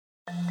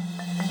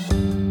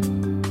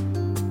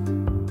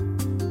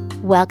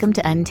Welcome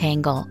to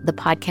Untangle, the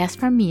podcast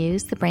from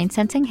Muse, the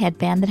brain-sensing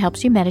headband that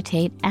helps you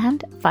meditate,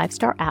 and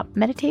 5-star app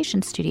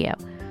meditation studio.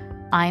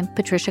 I'm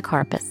Patricia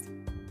Karpus.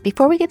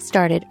 Before we get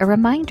started, a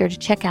reminder to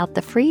check out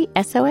the free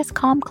SOS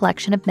Calm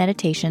collection of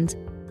meditations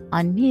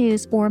on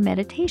Muse or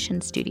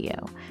Meditation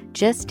Studio.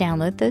 Just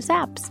download those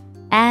apps.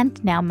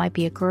 And now might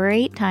be a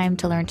great time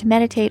to learn to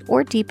meditate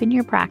or deepen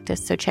your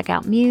practice, so check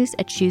out Muse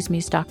at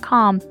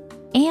choosemuse.com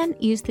and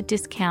use the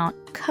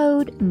discount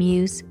code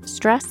MUSE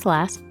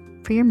STRESSLESS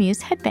for your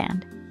Muse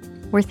headband.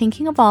 We're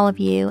thinking of all of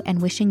you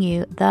and wishing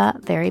you the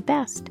very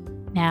best.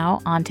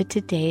 Now on to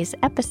today's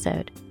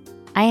episode.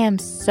 I am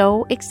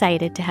so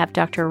excited to have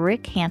Dr.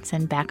 Rick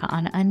Hanson back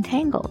on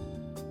Untangled.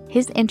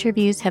 His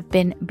interviews have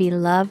been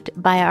beloved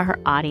by our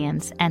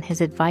audience, and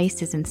his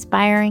advice is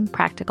inspiring,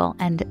 practical,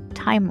 and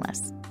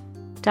timeless.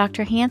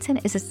 Dr. Hanson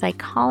is a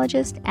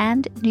psychologist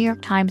and New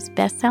York Times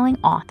bestselling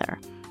author.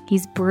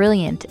 He's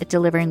brilliant at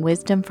delivering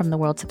wisdom from the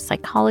worlds of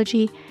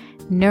psychology,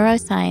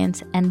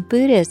 neuroscience, and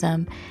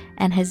Buddhism,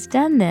 and has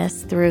done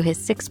this through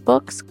his 6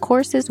 books,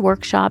 courses,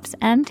 workshops,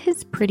 and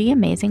his pretty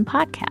amazing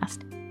podcast.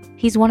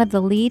 He's one of the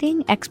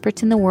leading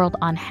experts in the world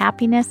on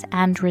happiness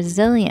and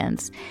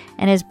resilience,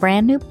 and his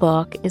brand new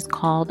book is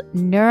called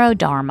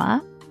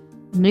Neurodharma,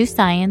 New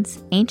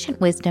Science,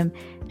 Ancient Wisdom,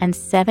 and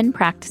 7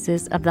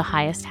 Practices of the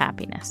Highest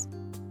Happiness.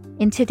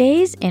 In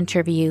today's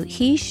interview,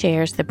 he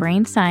shares the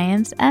brain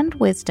science and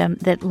wisdom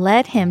that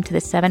led him to the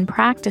 7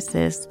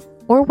 practices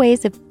or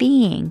ways of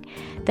being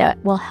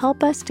that will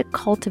help us to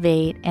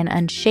cultivate an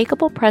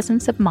unshakable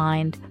presence of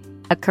mind,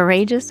 a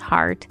courageous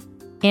heart,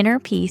 inner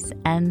peace,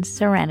 and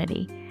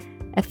serenity.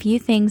 A few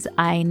things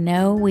I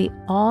know we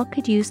all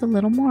could use a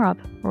little more of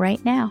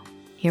right now.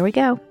 Here we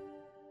go.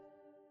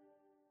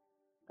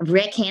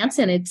 Rick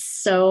Hanson, it's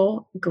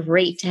so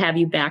great to have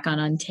you back on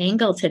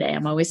Untangle today.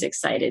 I'm always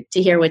excited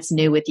to hear what's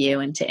new with you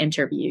and to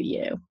interview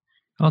you.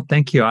 Oh,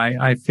 thank you.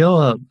 I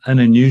feel an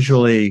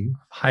unusually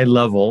high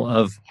level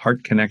of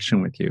heart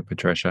connection with you,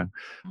 Patricia,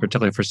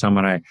 particularly for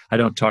someone I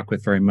don't talk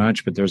with very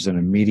much, but there's an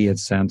immediate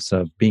sense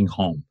of being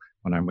home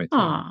when I'm with you.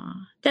 Aw,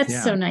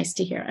 that's so nice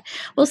to hear.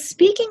 Well,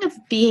 speaking of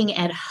being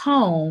at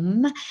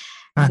home,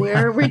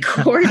 we're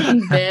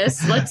recording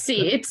this. Let's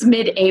see, it's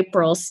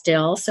mid-April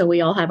still, so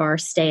we all have our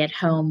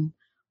stay-at-home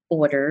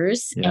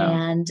orders. Yeah.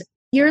 And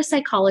you're a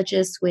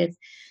psychologist with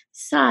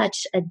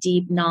such a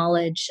deep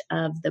knowledge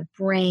of the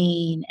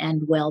brain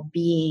and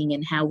well-being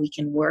and how we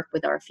can work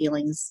with our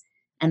feelings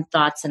and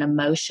thoughts and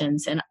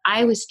emotions. And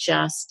I was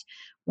just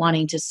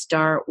wanting to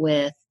start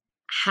with,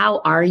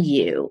 how are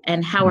you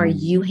and how are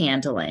you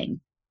handling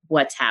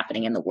what's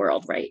happening in the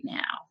world right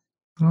now?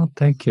 Well,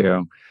 thank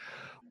you.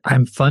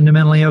 I'm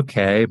fundamentally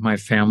okay. My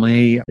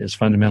family is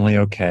fundamentally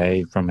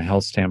okay from a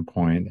health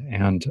standpoint.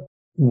 And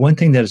one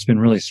thing that has been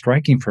really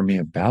striking for me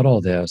about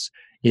all this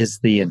is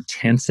the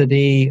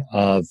intensity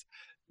of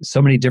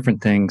so many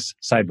different things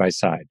side by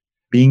side.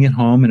 Being at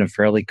home in a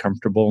fairly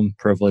comfortable and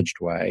privileged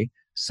way,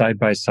 side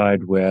by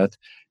side with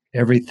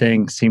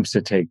everything seems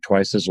to take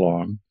twice as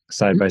long,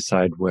 side by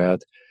side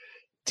with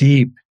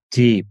deep,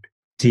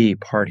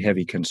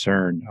 heart-heavy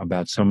concern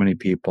about so many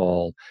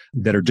people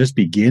that are just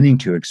beginning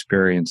to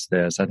experience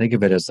this. I think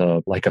of it as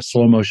like a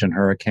slow-motion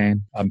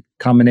hurricane, a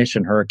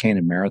combination hurricane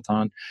and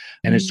marathon,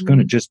 and it's going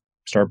to just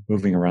start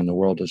moving around the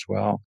world as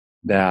well.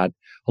 That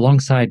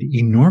alongside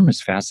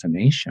enormous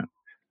fascination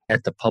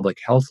at the public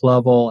health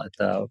level, at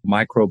the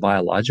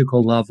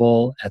microbiological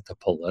level, at the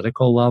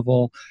political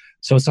level.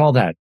 So it's all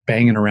that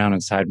banging around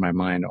inside my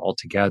mind all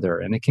together,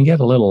 and it can get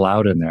a little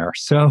loud in there.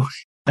 So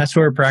that's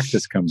where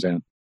practice comes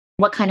in.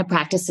 What kind of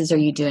practices are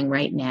you doing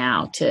right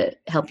now to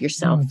help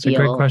yourself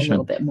feel a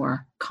little bit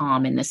more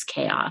calm in this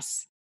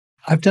chaos?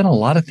 I've done a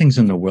lot of things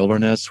in the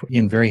wilderness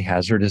in very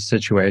hazardous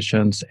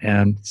situations,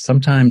 and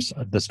sometimes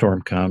the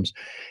storm comes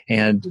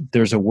and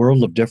there's a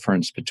world of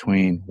difference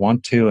between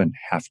want to and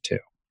have to.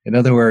 In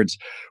other words,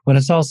 when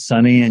it's all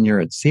sunny and you're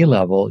at sea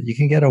level, you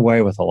can get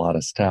away with a lot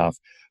of stuff.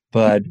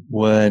 But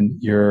when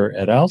you're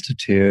at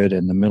altitude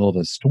in the middle of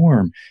a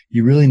storm,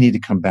 you really need to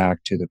come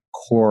back to the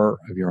core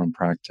of your own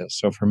practice.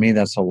 So for me,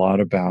 that's a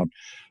lot about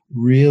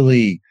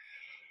really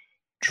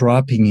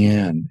dropping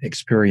in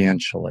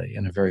experientially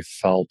in a very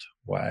felt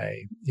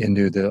way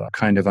into the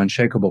kind of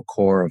unshakable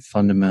core of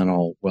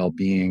fundamental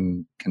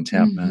well-being,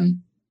 contentment,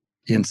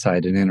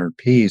 insight, and inner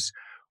peace,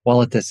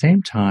 while at the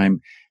same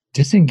time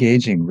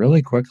disengaging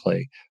really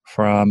quickly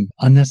from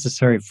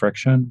unnecessary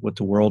friction with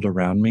the world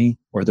around me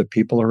or the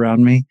people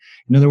around me.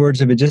 In other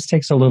words, if it just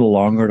takes a little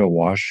longer to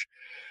wash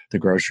the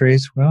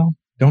groceries, well,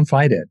 don't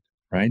fight it,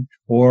 right?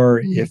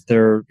 Or if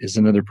there is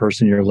another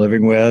person you're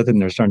living with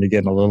and they're starting to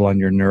get a little on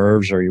your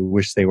nerves, or you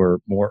wish they were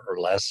more or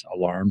less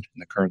alarmed in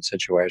the current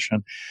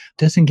situation,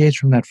 disengage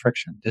from that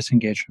friction,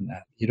 disengage from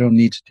that. You don't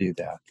need to do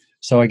that.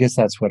 So I guess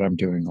that's what I'm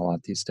doing a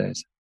lot these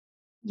days.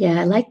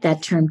 Yeah, I like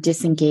that term,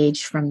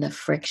 disengage from the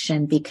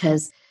friction,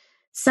 because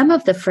some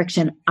of the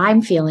friction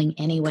I'm feeling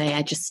anyway,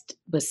 I just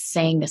was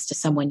saying this to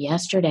someone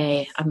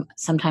yesterday, I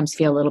sometimes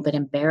feel a little bit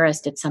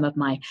embarrassed at some of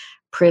my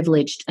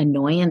privileged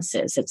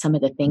annoyances, at some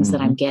of the things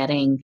that I'm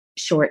getting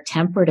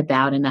short-tempered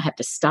about, and I have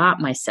to stop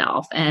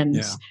myself and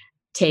Yeah.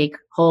 take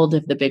hold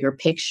of the bigger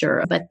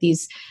picture. But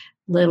these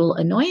little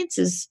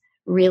annoyances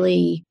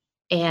really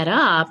add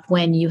up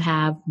when you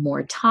have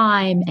more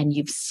time and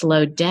you've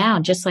slowed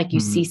down, just like you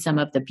see some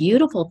of the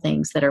beautiful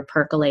things that are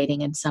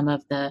percolating and some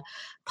of the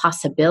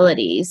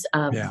possibilities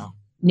of Yeah.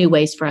 new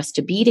ways for us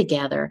to be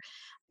together.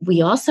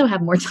 We also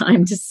have more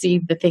time to see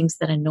the things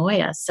that annoy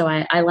us. So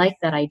I like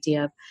that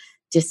idea of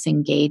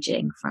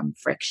disengaging from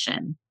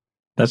friction.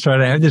 That's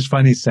right. I have this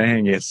funny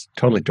saying. It's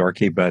totally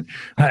dorky, but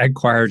I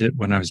acquired it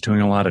when I was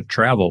doing a lot of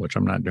travel, which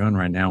I'm not doing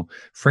right now.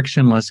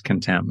 Frictionless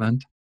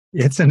contentment.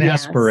 It's an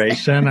Yes.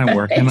 aspiration. I'm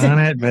working on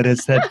it, but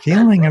it's that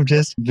feeling of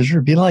just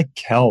be like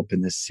kelp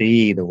in the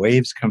sea. The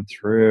waves come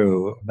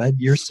through, but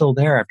you're still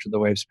there after the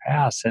waves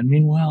pass. And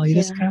meanwhile, you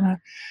just kind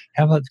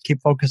of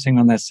keep focusing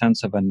on that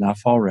sense of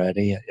enough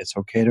already. It's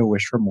okay to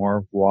wish for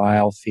more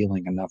while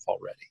feeling enough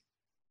already.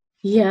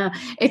 Yeah,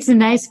 it's a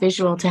nice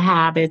visual to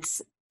have.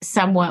 It's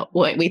somewhat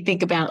what we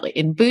think about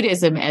in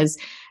Buddhism as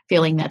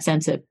feeling that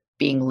sense of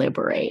being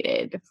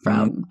liberated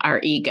from our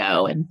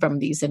ego and from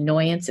these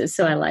annoyances.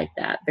 So I like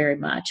that very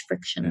much,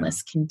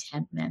 frictionless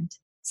contentment.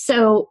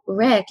 So,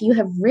 Rick, you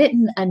have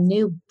written a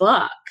new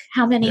book.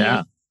 How many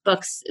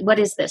books? What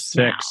is this 6.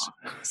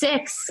 now?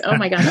 6. Oh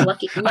my gosh,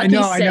 lucky I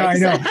know.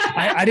 6.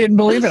 I didn't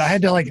believe it. I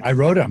had to I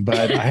wrote them,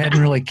 but I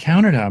hadn't really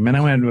counted them. And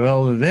I went,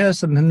 well,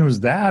 this, and then there was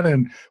that,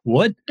 and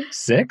what?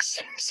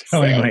 6?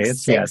 So anyway,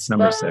 it's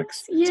number books.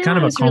 6. Yeah, it's kind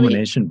of a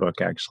culmination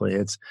book, actually.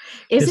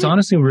 It's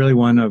honestly really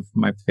one of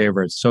my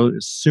favorites. So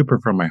it's super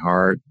from my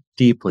heart,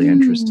 deeply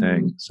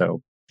interesting.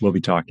 So we'll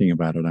be talking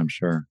about it, I'm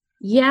sure.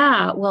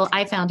 Yeah, well,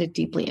 I found it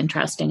deeply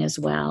interesting as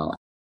well.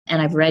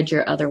 And I've read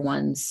your other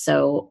ones.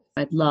 So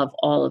I love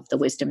all of the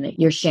wisdom that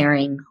you're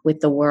sharing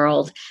with the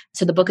world.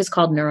 So the book is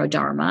called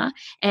Neurodharma.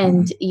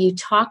 And you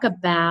talk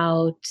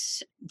about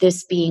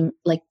this being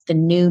like the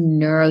new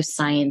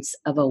neuroscience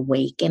of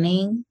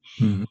awakening.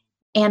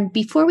 And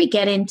before we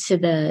get into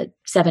the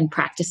 7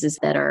 practices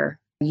that are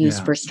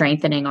used for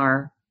strengthening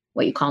our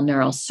what you call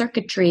neural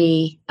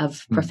circuitry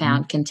of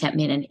profound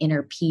contentment and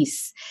inner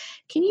peace,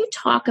 can you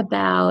talk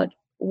about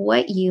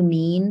what you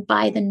mean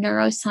by the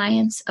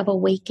neuroscience of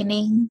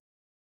awakening?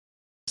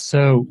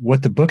 So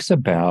what the book's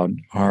about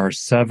are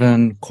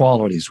 7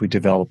 qualities we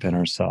develop in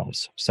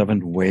ourselves,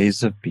 7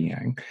 ways of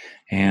being,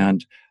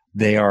 and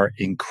they are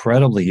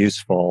incredibly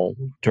useful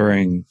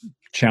during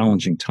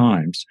challenging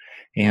times.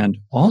 And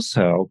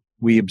also,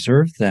 we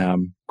observe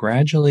them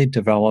gradually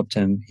developed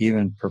and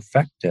even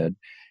perfected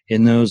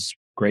in those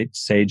great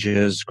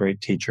sages,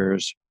 great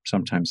teachers,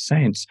 sometimes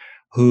saints,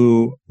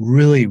 who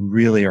really,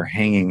 really are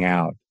hanging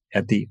out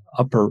at the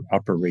upper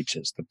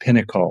reaches, the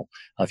pinnacle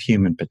of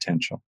human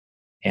potential.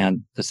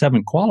 And the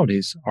 7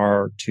 qualities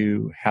are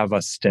to have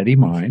a steady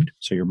mind,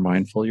 so you're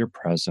mindful, you're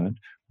present,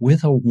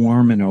 with a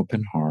warm and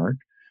open heart,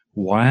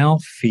 while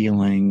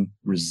feeling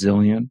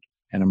resilient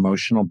and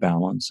emotional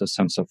balance, a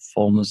sense of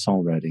fullness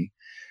already,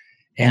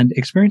 and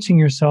experiencing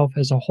yourself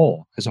as a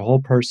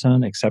whole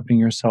person, accepting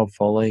yourself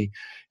fully,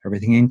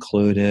 everything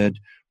included,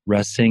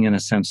 resting in a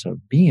sense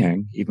of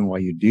being, even while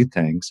you do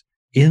things,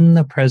 in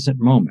the present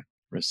moment,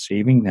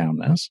 receiving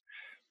nowness,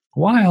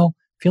 while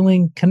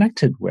feeling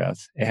connected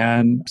with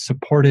and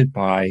supported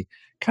by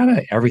kind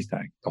of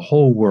everything, the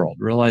whole world,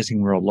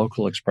 realizing we're a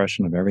local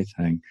expression of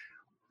everything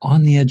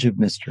on the edge of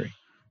mystery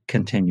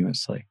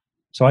continuously.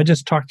 So I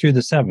just talked through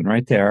the 7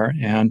 right there,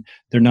 and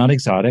they're not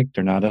exotic.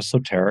 They're not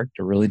esoteric.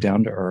 They're really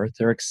down to earth.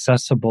 They're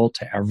accessible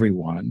to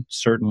everyone,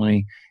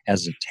 certainly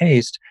as a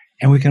taste.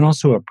 And we can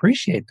also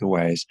appreciate the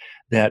ways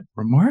that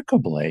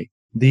remarkably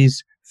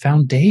these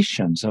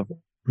foundations of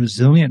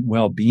resilient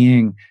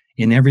well-being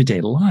in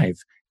everyday life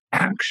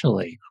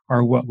actually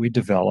are what we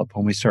develop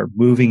when we start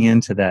moving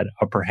into that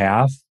upper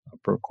half,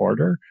 upper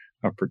quarter,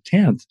 upper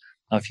tenth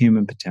of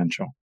human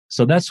potential.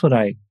 So that's what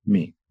I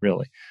mean,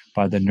 really,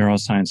 by the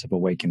neuroscience of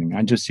awakening.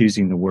 I'm just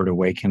using the word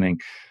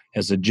awakening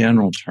as a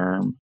general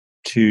term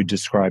to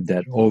describe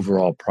that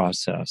overall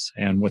process.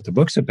 And what the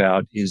book's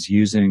about is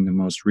using the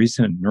most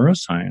recent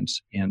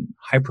neuroscience in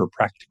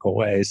hyper-practical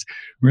ways,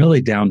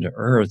 really down to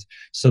earth,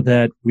 so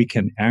that we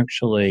can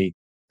actually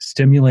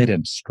stimulate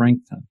and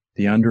strengthen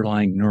the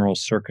underlying neural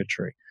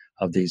circuitry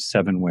of these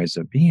 7 ways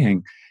of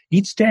being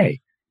each day,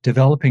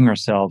 developing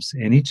ourselves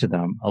in each of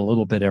them a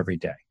little bit every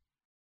day.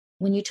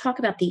 When you talk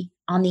about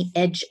on the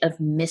edge of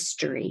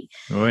mystery,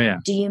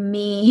 do you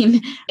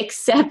mean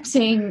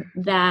accepting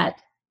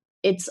that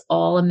it's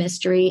all a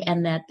mystery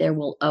and that there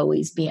will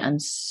always be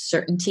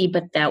uncertainty,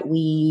 but that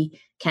we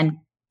can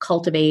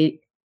cultivate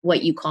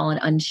what you call an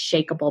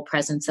unshakable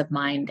presence of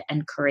mind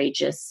and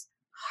courageous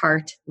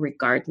heart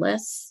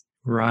regardless?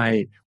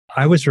 Right.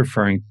 I was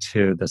referring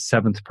to the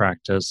 7th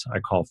practice I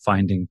call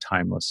finding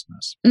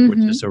timelessness, which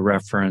is a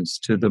reference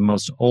to the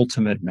most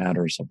ultimate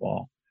matters of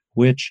all,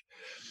 which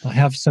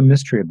have some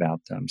mystery about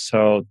them.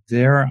 So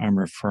there I'm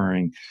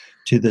referring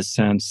to the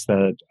sense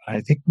that I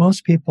think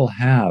most people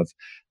have,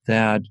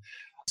 that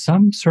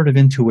some sort of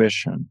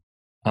intuition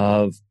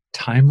of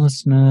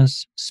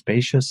timelessness,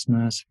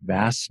 spaciousness,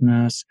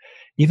 vastness,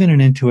 even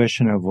an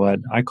intuition of what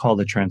I call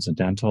the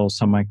transcendental,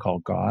 some might call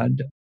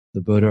God.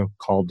 The Buddha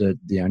called it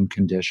the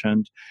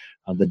unconditioned,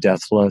 the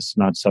deathless,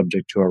 not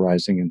subject to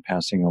arising and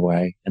passing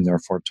away, and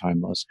therefore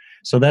timeless.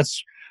 So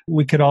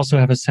we could also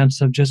have a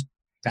sense of just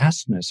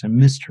vastness and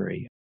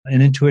mystery,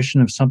 an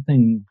intuition of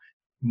something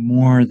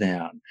more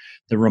than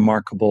the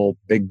remarkable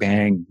Big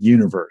Bang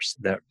universe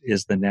that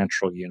is the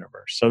natural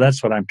universe. So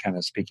that's what I'm kind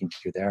of speaking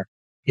to there.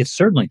 It's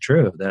certainly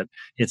true that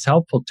it's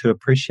helpful to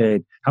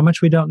appreciate how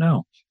much we don't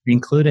know,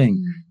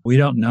 including we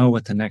don't know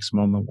what the next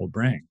moment will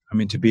bring. I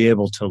mean, to be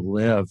able to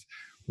live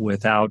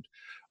without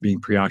being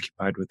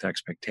preoccupied with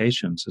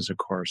expectations is, of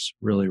course,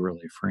 really,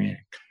 really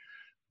freeing.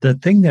 The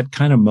thing that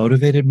kind of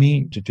motivated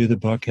me to do the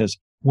book is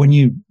when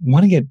you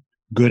want to get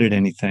good at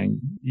anything,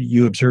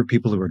 you observe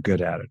people who are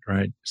good at it,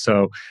 right?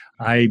 So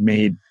I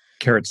made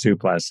carrot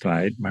soup last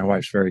night. My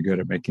wife's very good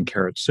at making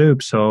carrot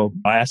soup. So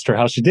I asked her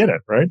how she did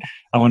it, right?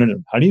 I wanted to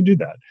know, how do you do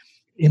that?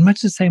 In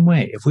much the same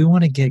way, if we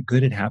want to get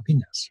good at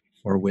happiness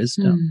or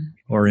wisdom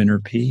or inner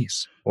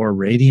peace or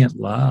radiant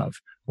love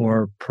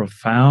or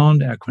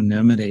profound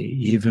equanimity,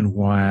 even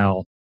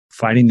while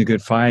fighting the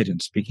good fight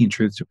and speaking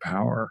truth to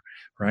power,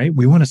 right?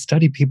 We want to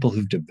study people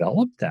who've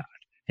developed that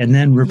and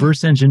then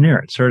reverse engineer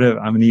it. Sort of,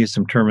 I'm going to use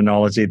some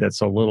terminology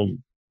that's a little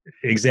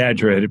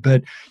exaggerated,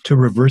 but to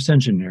reverse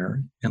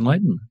engineer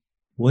enlightenment.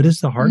 What is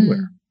the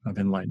hardware of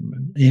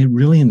enlightenment?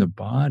 Really in the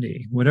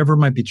body, whatever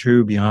might be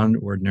true beyond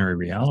ordinary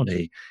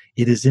reality,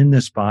 it is in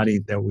this body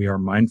that we are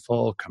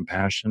mindful,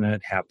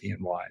 compassionate, happy,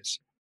 and wise.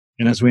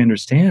 And as we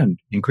understand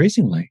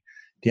increasingly,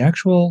 the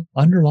actual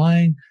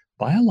underlying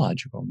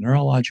biological,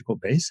 neurological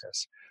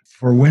basis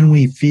for when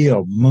we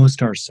feel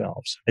most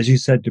ourselves, as you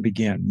said to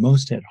begin,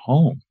 most at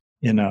home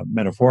in a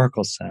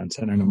metaphorical sense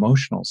and an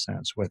emotional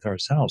sense with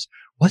ourselves,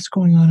 what's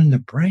going on in the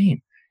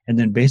brain? And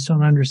then based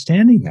on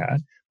understanding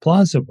that,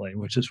 plausibly,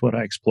 which is what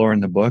I explore in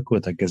the book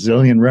with a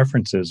gazillion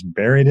references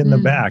buried in the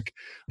back,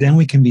 then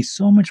we can be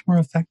so much more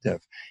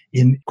effective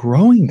in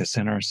growing this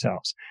in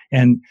ourselves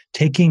and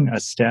taking a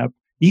step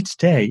each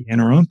day in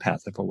our own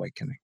path of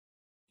awakening.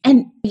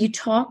 And you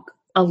talk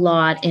a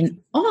lot in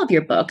all of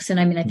your books, and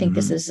I mean, I think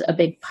this is a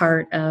big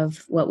part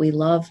of what we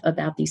love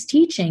about these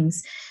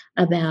teachings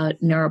about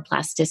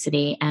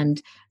neuroplasticity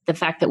and the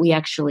fact that we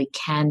actually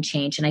can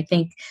change. And I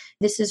think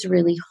this is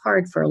really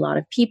hard for a lot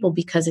of people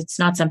because it's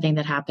not something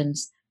that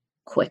happens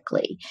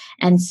quickly.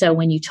 And so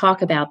when you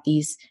talk about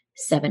these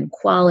 7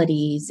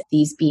 qualities,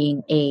 these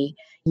being a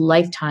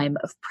lifetime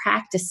of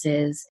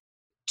practices,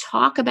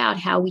 talk about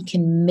how we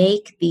can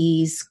make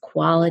these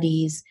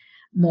qualities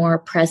more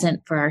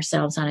present for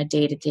ourselves on a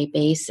day-to-day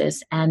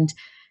basis and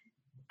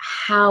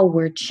how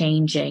we're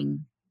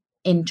changing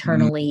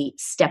internally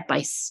step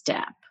by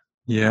step.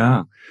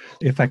 Yeah.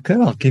 If I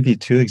could, I'll give you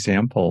 2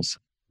 examples.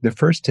 The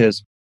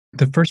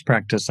first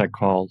practice I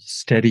call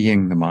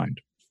steadying the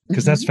mind,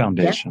 because that's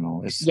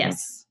foundational.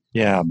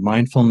 Yep.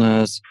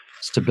 Mindfulness,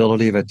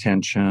 stability of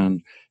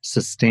attention,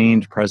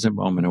 sustained present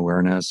moment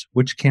awareness,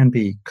 which can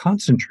be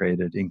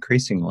concentrated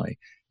increasingly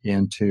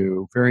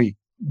into very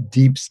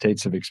deep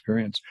states of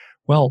experience.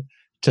 Well,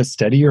 to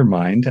steady your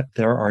mind,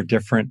 there are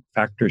different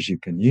factors you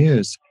can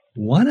use.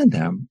 One of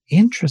them,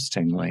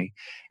 interestingly,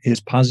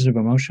 is positive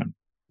emotion,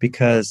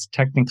 because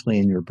technically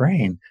in your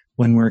brain,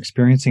 when we're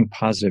experiencing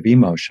positive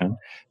emotion,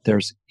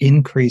 there's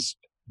increased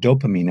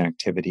dopamine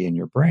activity in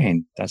your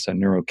brain. That's a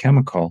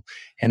neurochemical.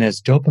 And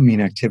as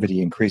dopamine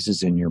activity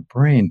increases in your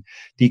brain,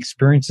 the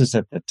experiences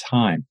at the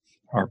time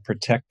are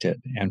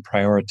protected and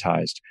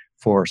prioritized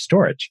for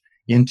storage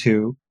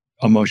into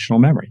emotional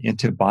memory,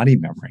 into body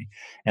memory.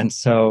 And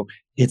so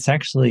it's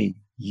actually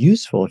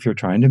useful if you're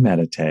trying to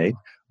meditate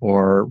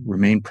or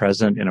remain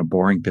present in a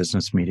boring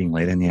business meeting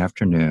late in the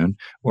afternoon,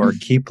 or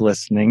keep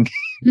listening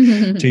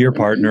to your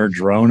partner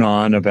drone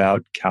on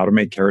about how to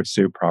make carrot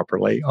soup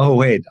properly. Oh,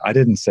 wait, I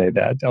didn't say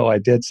that. Oh, I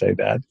did say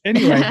that.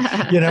 Anyway,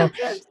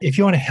 if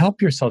you want to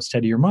help yourself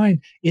steady your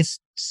mind, it's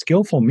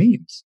skillful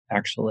means,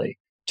 actually,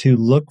 to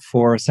look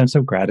for a sense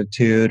of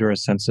gratitude or a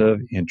sense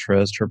of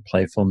interest or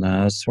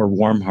playfulness or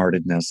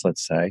warm-heartedness,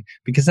 let's say,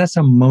 because that's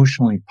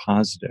emotionally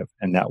positive,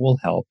 and that will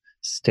help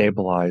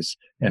stabilize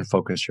and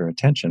focus your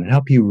attention and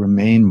help you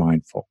remain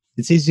mindful.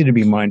 It's easy to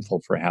be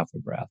mindful for half a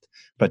breath,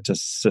 but to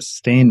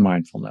sustain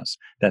mindfulness,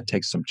 that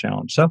takes some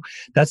challenge. So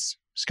that's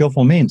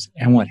skillful means.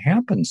 And what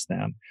happens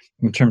then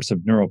in terms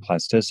of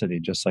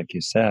neuroplasticity, just like you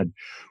said,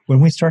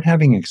 when we start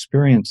having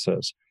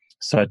experiences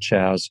such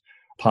as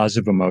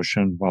positive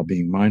emotion while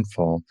being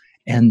mindful,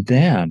 and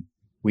then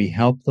we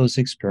help those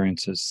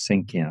experiences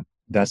sink in.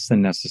 That's the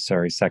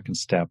necessary second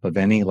step of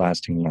any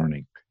lasting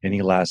learning,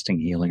 any lasting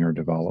healing or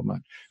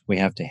development. We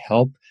have to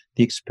help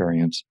the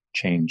experience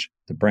change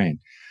the brain.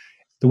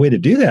 The way to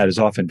do that is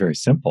often very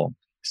simple.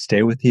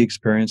 Stay with the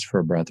experience for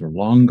a breath or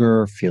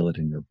longer, feel it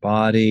in your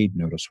body,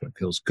 notice what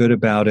feels good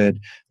about it.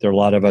 There are a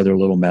lot of other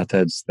little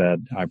methods that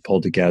I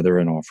pulled together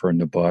and offer in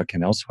the book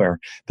and elsewhere,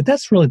 but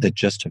that's really the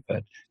gist of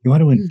it. You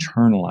want to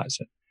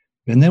internalize it.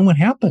 And then what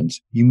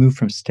happens? You move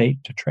from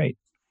state to trait.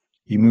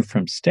 You move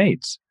from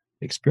states,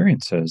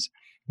 experiences,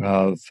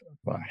 of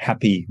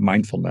happy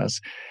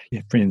mindfulness,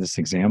 in this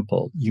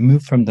example, you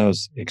move from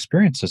those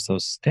experiences,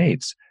 those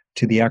states,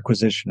 to the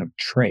acquisition of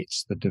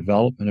traits, the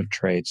development of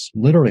traits,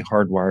 literally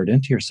hardwired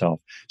into yourself.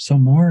 So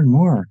more and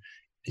more,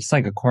 it's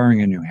like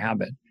acquiring a new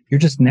habit. You're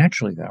just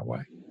naturally that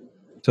way.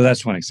 So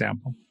that's one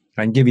example.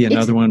 I can give you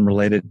another one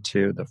related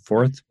to the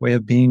fourth way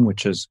of being,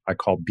 which is I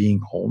call being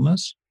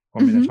wholeness.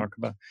 Want me to talk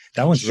about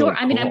that one's sure. really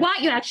cool. I mean, I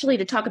want you actually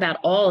to talk about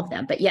all of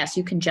them, but yes,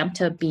 you can jump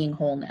to being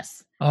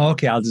wholeness. Oh,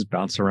 okay. I'll just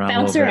bounce around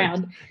Bounce a little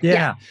around. bit.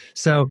 Yeah.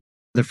 So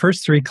the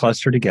first three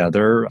cluster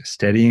together,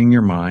 steadying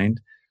your mind,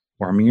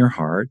 warming your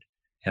heart,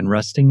 and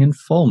resting in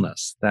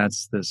fullness.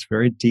 That's this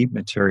very deep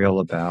material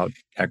about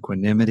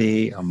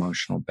equanimity,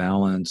 emotional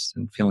balance,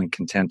 and feeling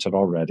contented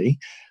already,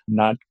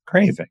 not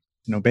craving.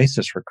 No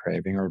basis for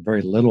craving or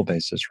very little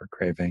basis for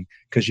craving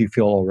because you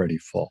feel already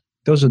full.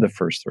 Those are the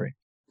first three.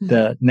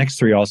 The next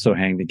three also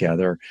hang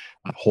together,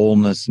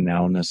 wholeness,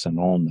 nowness, and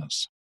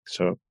allness.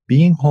 So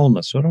being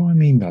wholeness, what do I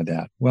mean by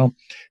that? Well,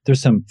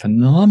 there's some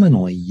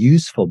phenomenally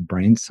useful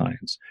brain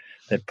science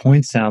that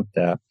points out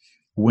that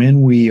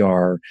when we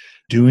are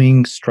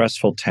doing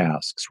stressful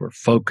tasks, we're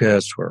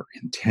focused, we're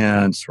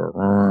intense,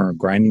 we're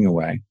grinding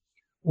away,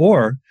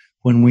 or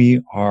when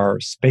we are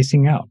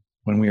spacing out,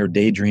 when we are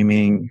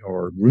daydreaming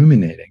or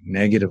ruminating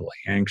negatively,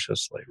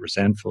 anxiously,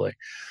 resentfully,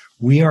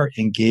 we are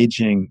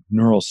engaging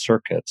neural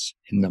circuits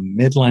in the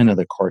midline of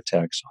the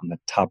cortex on the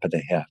top of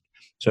the head.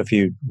 So if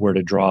you were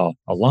to draw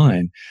a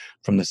line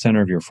from the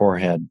center of your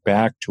forehead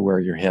back to where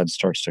your head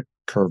starts to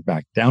curve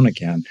back down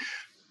again,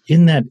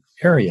 in that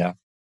area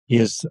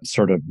is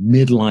sort of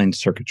midline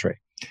circuitry.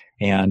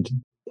 And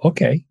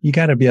okay, you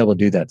got to be able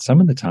to do that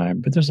some of the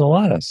time, but there's a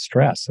lot of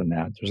stress in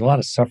that. There's a lot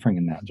of suffering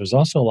in that. There's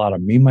also a lot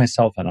of me,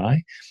 myself, and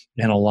I,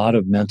 and a lot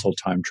of mental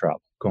time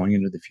travel, going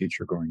into the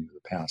future, going into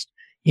the past.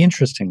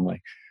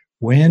 Interestingly,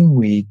 when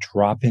we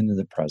drop into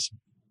the present,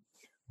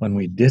 when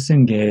we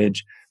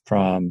disengage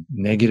from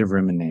negative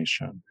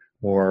rumination,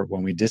 or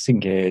when we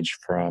disengage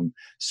from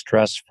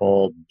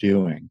stressful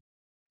doing,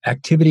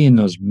 activity in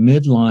those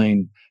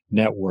midline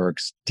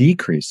networks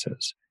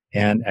decreases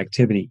and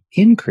activity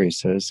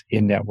increases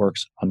in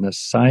networks on the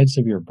sides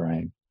of your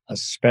brain,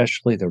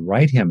 especially the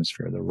right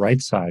hemisphere, the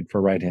right side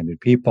for right-handed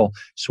people,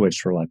 switch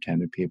for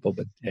left-handed people,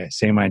 but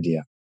same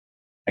idea.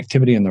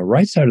 Activity on the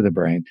right side of the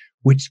brain,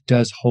 which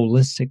does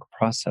holistic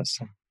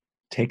processing,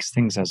 takes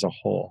things as a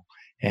whole.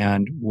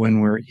 And when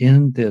we're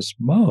in this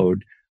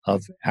mode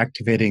of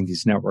activating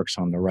these networks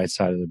on the right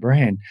side of the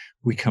brain,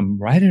 we come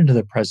right into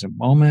the present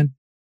moment,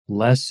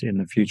 less in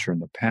the future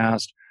and the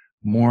past,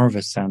 more of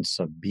a sense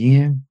of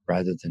being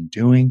rather than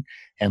doing,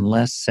 and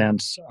less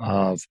sense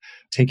of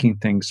taking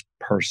things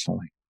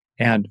personally.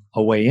 And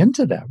a way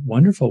into that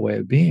wonderful way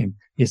of being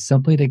is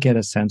simply to get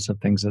a sense of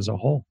things as a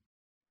whole.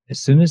 As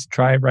soon as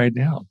try it right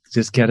now,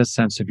 just get a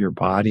sense of your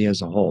body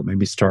as a whole.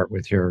 Maybe start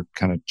with your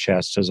kind of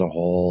chest as a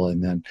whole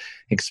and then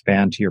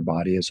expand to your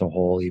body as a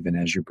whole, even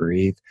as you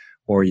breathe.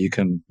 Or you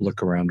can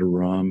look around a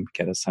room,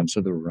 get a sense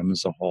of the room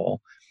as a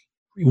whole.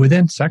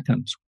 Within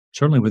seconds,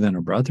 certainly within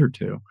a breath or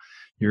two,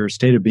 your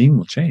state of being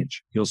will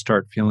change. You'll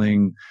start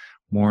feeling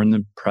more in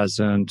the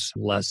present,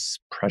 less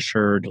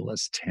pressured,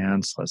 less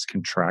tense, less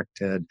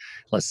contracted,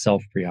 less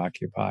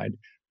self-preoccupied.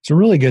 It's a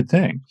really good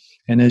thing.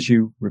 And as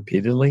you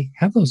repeatedly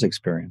have those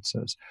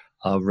experiences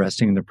of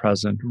resting in the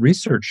present,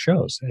 research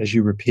shows as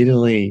you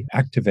repeatedly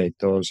activate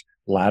those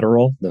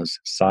lateral, those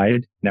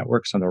side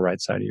networks on the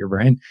right side of your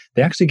brain,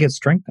 they actually get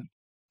strengthened.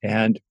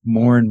 And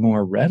more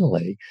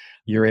readily,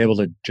 you're able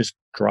to just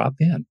drop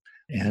in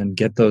and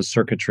get those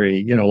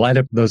circuitry, light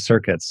up those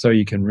circuits so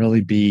you can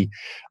really be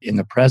in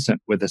the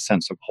present with a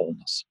sense of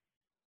wholeness.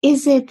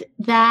 Is it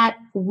that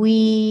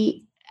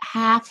we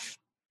have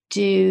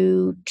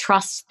to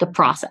trust the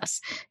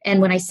process? And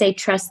when I say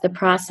trust the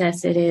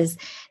process, it is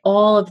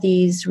all of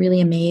these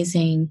really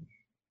amazing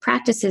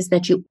practices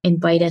that you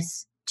invite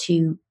us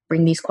to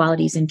bring these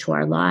qualities into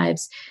our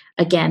lives,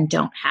 again,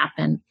 don't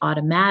happen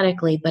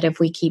automatically. But if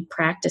we keep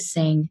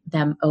practicing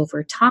them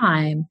over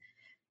time,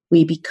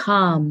 we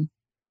become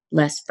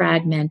less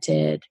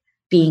fragmented,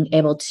 being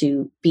able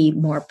to be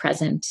more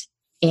present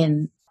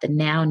in the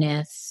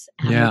nowness.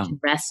 We can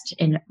rest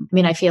in. I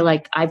mean, I feel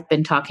like I've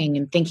been talking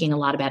and thinking a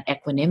lot about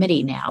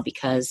equanimity now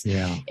because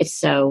it's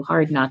so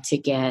hard not to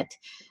get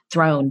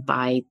thrown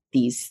by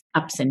these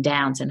ups and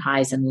downs and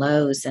highs and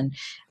lows. And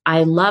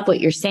I love what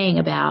you're saying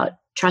about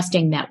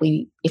trusting that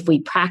if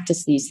we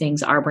practice these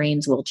things, our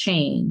brains will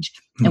change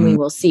and we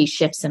will see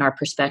shifts in our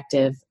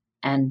perspective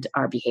and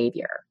our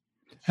behavior.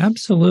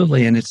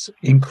 Absolutely. And it's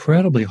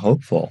incredibly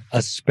hopeful,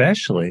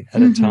 especially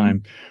at a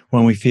time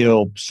when we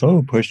feel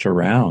so pushed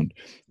around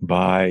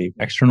by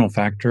external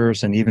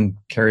factors and even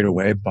carried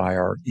away by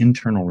our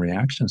internal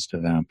reactions to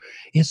them.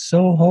 It's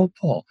so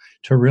hopeful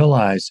to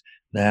realize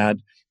that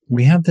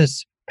we have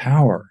this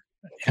power,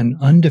 an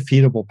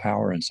undefeatable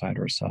power inside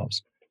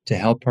ourselves to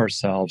help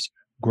ourselves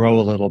grow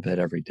a little bit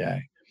every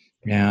day.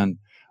 And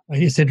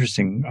it's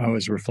interesting. I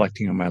was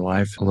reflecting on my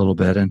life a little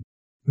bit, and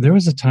There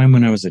was a time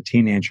when I was a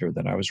teenager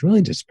that I was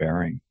really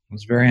despairing. I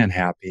was very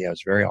unhappy. I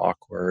was very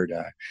awkward.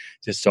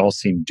 Just all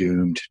seemed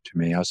doomed to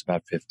me. I was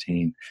about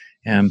 15.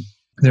 And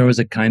there was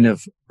a kind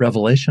of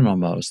revelation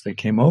almost that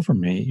came over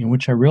me in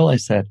which I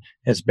realized that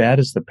as bad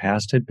as the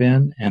past had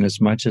been and as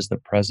much as the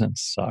present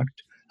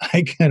sucked,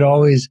 I could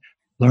always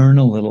learn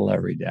a little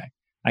every day.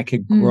 I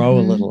could grow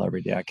a little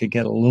every day. I could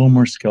get a little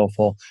more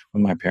skillful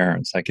with my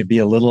parents. I could be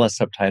a little less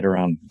uptight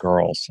around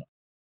girls.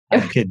 I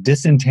could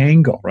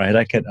disentangle, right?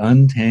 I could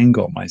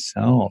untangle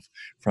myself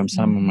from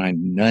some of my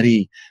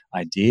nutty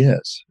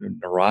ideas,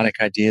 neurotic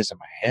ideas in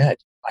my head.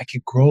 I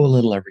could grow a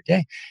little every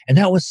day. And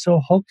that was so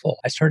hopeful.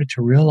 I started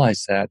to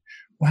realize that,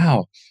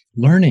 wow,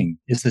 learning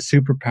is the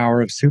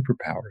superpower of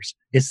superpowers.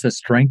 It's the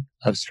strength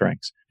of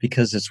strengths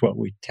because it's what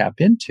we tap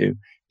into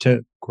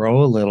to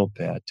grow a little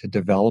bit, to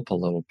develop a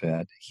little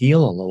bit,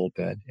 heal a little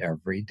bit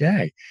every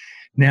day.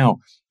 Now,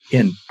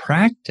 in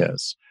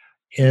practice,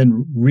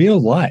 in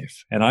real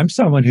life, and I'm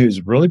someone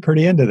who's really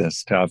pretty into this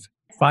stuff,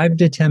 5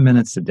 to 10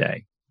 minutes a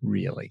day,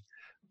 really.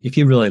 If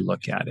you really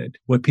look at it,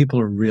 what people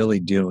are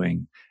really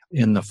doing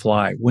in the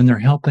fly when they're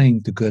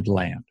helping the good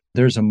land.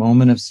 There's a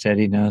moment of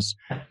steadiness.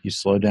 You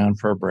slow down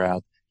for a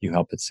breath. You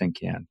help it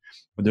sink in.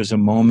 There's a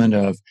moment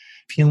of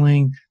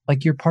feeling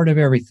like you're part of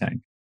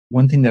everything.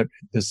 One thing that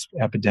this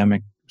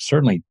epidemic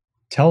certainly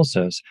tells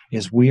us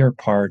is we are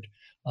part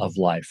of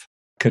life.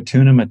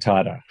 Katuna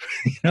Matata,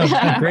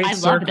 the great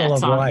circle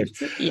of life,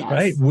 yes.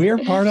 right? We're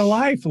part of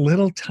life,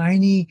 little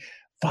tiny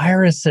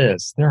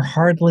viruses. They're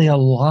hardly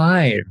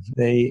alive.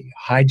 They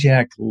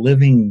hijack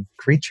living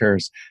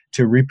creatures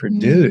to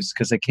reproduce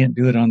because they can't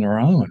do it on their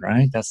own,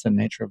 right? That's the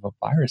nature of a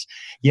virus.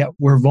 Yet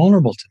we're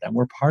vulnerable to them.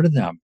 We're part of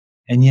them.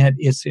 And yet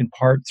it's in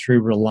part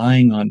through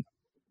relying on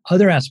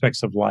other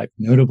aspects of life,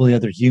 notably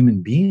other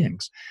human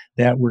beings,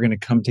 that we're going to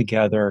come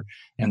together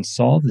and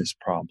solve this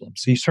problem.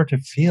 So you start to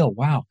feel,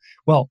 wow,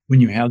 well, when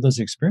you have those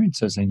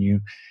experiences and you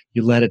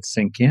let it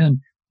sink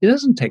in, it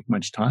doesn't take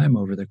much time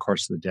over the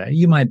course of the day.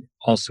 You might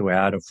also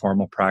add a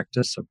formal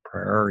practice of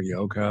prayer,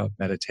 yoga,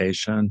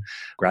 meditation,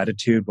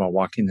 gratitude while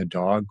walking the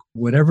dog,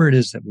 whatever it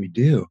is that we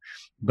do.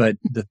 But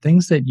the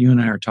things that you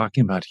and I are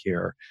talking about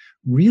here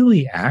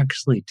really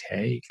actually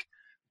take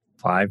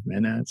 5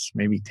 minutes,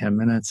 maybe 10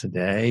 minutes a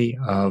day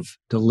of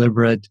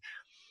deliberate,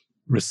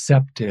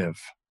 receptive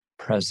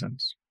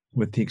presence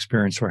with the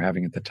experience we're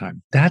having at the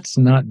time. That's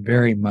not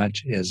very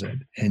much, is it?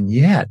 And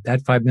yet,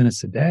 that 5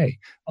 minutes a day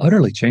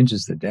utterly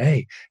changes the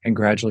day and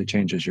gradually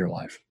changes your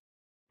life.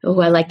 Oh,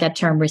 I like that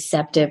term,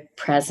 receptive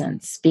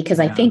presence, because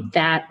I think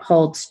that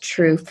holds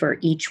true for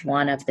each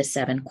one of the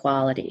 7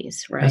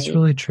 qualities, right? That's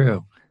really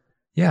true.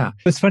 Yeah.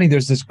 It's funny,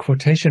 there's this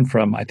quotation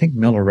from, I think,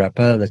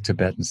 Milarepa, the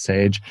Tibetan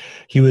sage.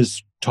 He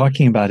was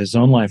talking about his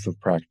own life of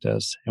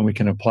practice, and we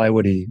can apply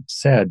what he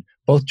said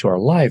both to our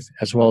life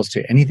as well as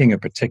to anything in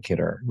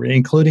particular,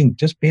 including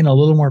just being a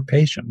little more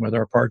patient with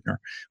our partner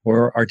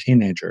or our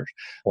teenagers,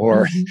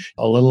 or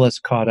a little less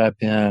caught up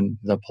in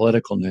the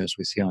political news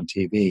we see on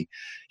TV.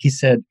 He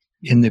said,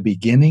 in the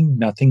beginning,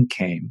 nothing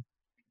came.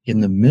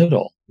 In the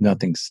middle,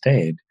 nothing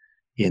stayed.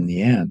 In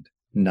the end,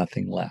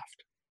 nothing left.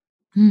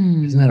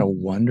 Isn't that a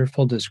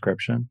wonderful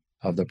description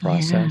of the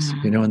process?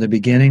 Yeah. In the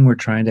beginning, we're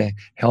trying to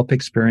help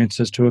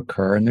experiences to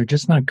occur, and they're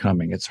just not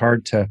coming. It's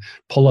hard to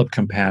pull up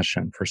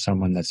compassion for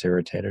someone that's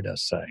irritated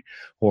us, say,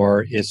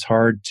 or it's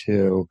hard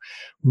to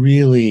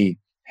really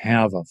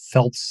have a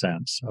felt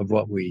sense of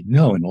what we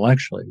know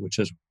intellectually, which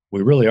is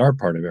we really are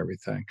part of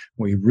everything.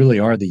 We really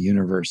are the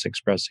universe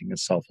expressing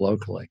itself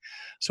locally.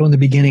 So in the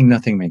beginning,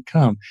 nothing may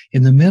come.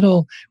 In the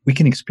middle, we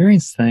can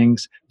experience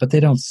things, but they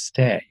don't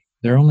stay.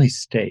 They're only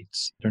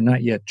states. They're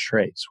not yet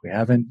traits. We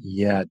haven't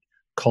yet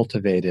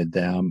cultivated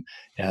them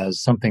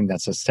as something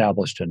that's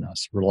established in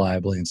us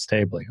reliably and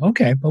stably.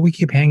 Okay, but we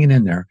keep hanging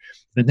in there.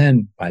 And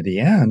then by the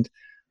end,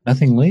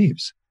 nothing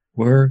leaves.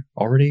 We're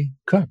already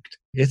cooked.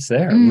 It's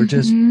there. We're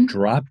just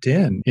dropped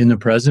in the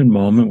present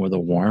moment with a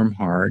warm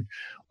heart,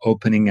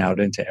 opening out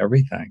into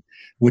everything,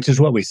 which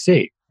is what we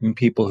see in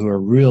people who are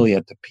really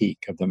at the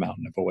peak of the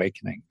mountain of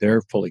awakening.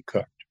 They're fully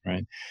cooked,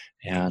 right?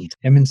 And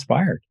I'm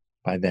inspired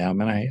by them.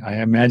 And I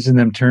imagine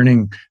them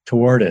turning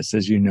toward us,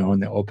 as in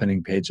the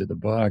opening page of the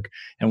book,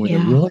 and with a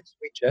really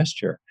sweet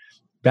gesture,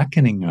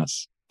 beckoning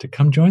us to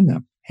come join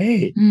them.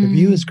 Hey, the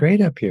view is great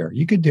up here.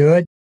 You could do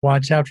it.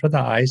 Watch out for the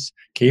ice.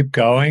 Keep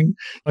going.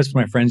 Most of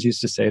my friends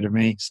used to say to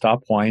me,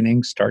 stop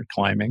whining, start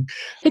climbing.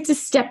 It's a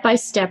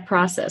step-by-step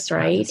process,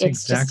 right? That's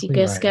It's exactly just,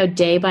 you just go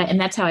day by, and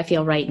that's how I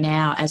feel right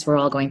now as we're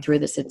all going through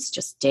this. It's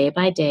just day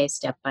by day,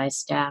 step by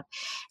step.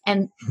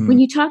 And when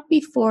you talked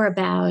before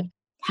about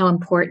how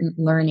important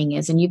learning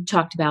is, and you've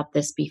talked about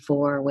this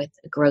before with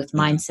growth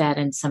mindset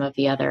and some of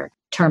the other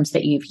terms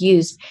that you've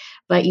used,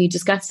 but you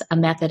discussed a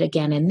method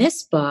again in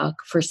this book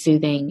for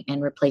soothing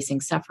and replacing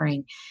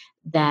suffering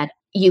that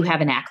you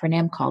have an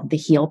acronym called the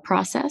HEAL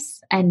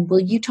process. And will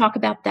you talk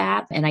about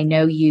that? And I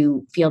know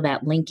you feel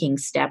that linking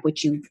step,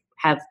 which you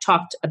have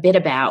talked a bit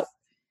about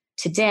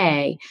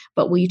today,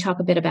 but will you talk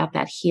a bit about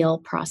that HEAL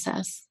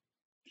process?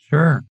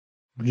 Sure.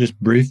 Just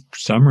brief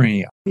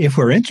summary. If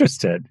we're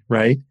interested,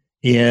 right,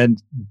 in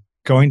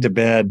going to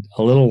bed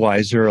a little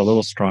wiser, a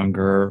little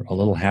stronger, a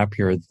little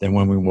happier than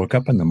when we woke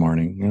up in the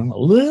morning. A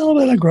little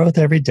bit of growth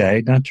every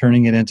day, not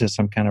turning it into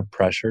some kind of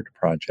pressured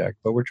project,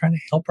 but we're trying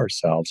to help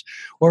ourselves,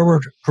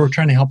 or we're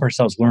trying to help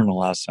ourselves learn a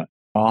lesson.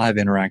 I'll have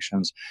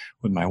interactions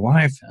with my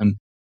wife, and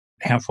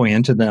halfway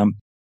into them,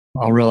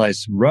 I'll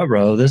realize,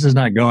 ruh-roh, this is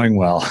not going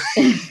well.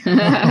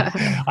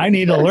 I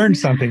need to learn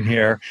something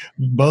here,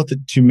 both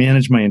to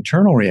manage my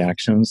internal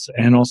reactions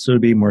and also to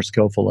be more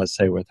skillful, let's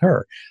say, with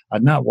her.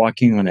 Not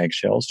walking on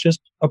eggshells, just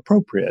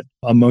appropriate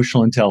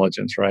emotional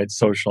intelligence, right?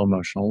 Social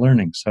emotional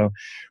learning. So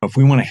if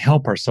we want to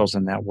help ourselves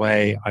in that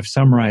way, I've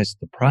summarized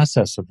the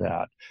process of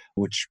that,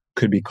 which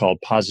could be called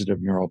positive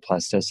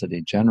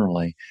neuroplasticity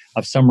generally.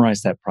 I've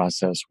summarized that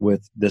process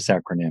with this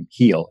acronym,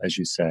 HEAL, as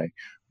you say,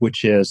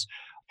 which is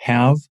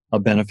have a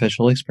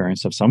beneficial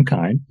experience of some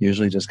kind,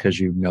 usually just because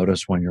you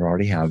notice one you're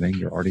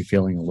already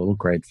feeling a little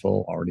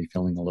grateful, already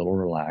feeling a little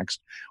relaxed,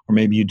 or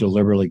maybe you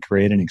deliberately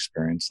create an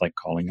experience like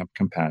calling up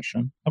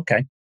compassion.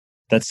 Okay,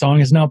 that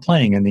song is now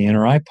playing in the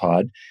inner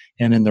iPod,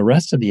 and in the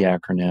rest of the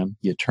acronym,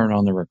 you turn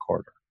on the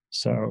recorder.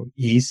 So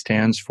E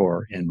stands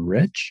for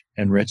enrich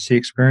the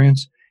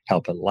experience,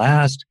 help it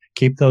last,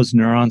 keep those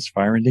neurons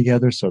firing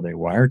together so they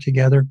wire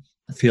together,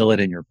 feel it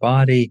in your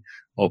body,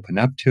 open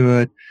up to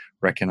it,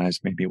 recognize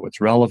maybe what's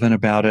relevant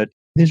about it.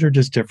 These are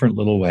just different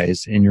little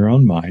ways in your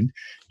own mind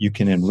you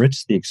can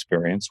enrich the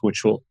experience,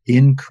 which will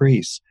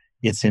increase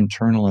its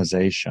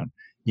internalization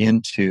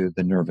into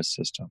the nervous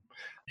system.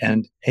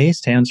 And A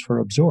stands for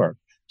absorb.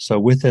 So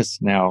with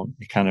this now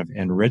kind of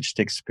enriched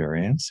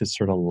experience, it's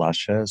sort of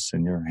luscious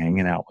and you're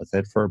hanging out with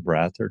it for a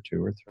breath or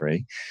two or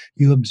three.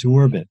 You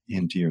absorb it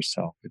into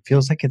yourself. It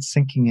feels like it's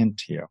sinking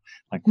into you,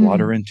 like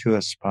water into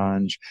a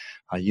sponge.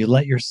 You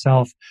let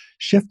yourself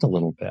shift a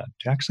little bit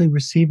to actually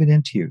receive it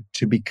into you,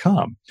 to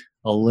become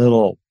a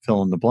little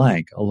fill in the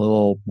blank, a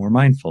little more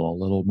mindful, a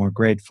little more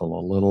grateful,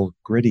 a little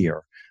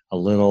grittier, a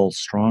little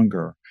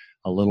stronger,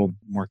 a little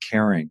more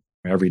caring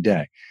every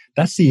day.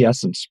 That's the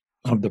essence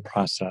of the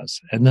process.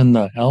 And then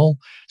the L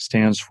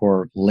stands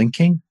for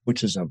linking,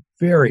 which is a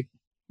very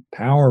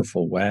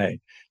powerful way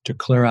to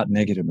clear out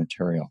negative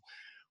material.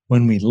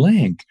 When we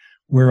link,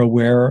 we're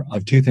aware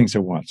of two things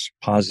at once,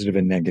 positive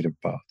and negative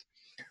both.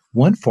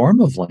 One form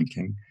of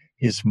linking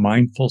is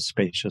mindful,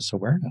 spacious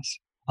awareness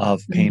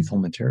of painful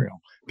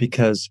material,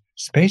 because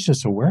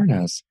spacious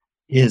awareness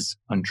is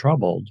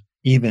untroubled,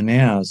 even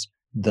as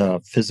the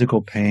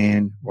physical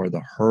pain or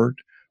the hurt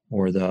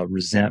or the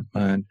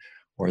resentment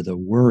or the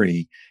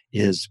worry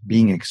is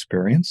being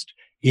experienced.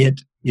 It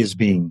is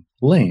being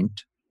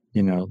linked,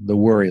 the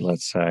worry,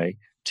 let's say,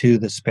 to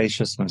the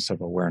spaciousness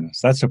of awareness.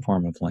 That's a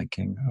form of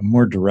linking.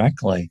 More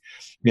directly,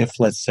 if,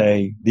 let's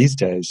say, these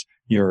days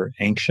you're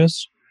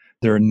anxious,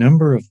 there are a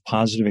number of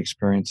positive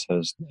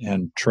experiences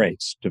and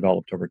traits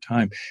developed over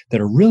time that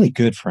are really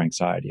good for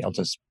anxiety. I'll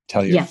just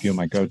tell you a few of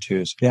my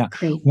go-tos. Yeah.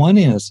 Great. One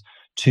is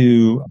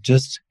to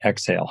just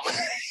exhale.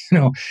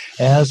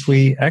 As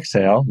we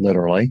exhale,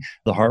 literally,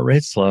 the heart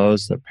rate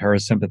slows, the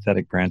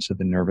parasympathetic branch of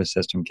the nervous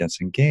system gets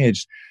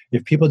engaged.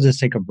 If people just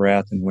take a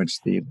breath in which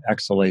the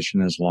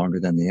exhalation is longer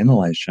than the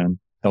inhalation,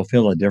 they'll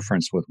feel a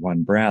difference with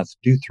one breath.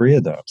 Do 3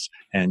 of those,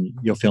 and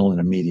you'll feel an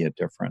immediate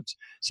difference.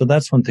 So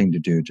that's one thing to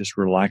do, just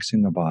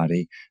relaxing the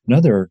body.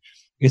 Another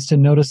is to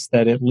notice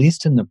that at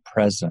least in the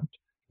present,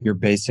 you're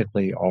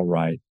basically all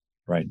right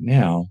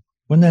now,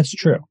 when that's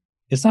true.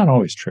 It's not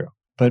always true,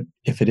 but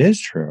if it is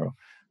true,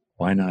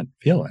 why not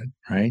feel it,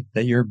 right?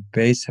 That you're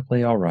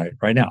basically all right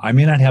now. I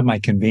may not have my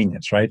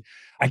convenience, right?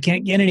 I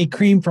can't get any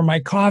cream for my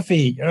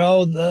coffee.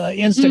 The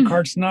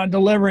Instacart's not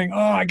delivering. Oh,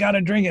 I got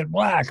to drink it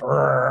black.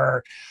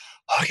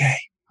 Okay,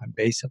 I'm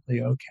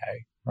basically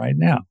okay right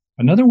now.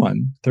 Another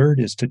one, third,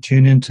 is to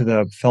tune into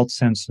the felt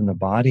sense in the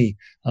body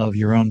of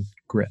your own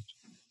grit,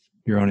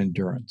 your own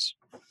endurance,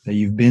 that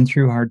you've been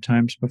through hard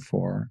times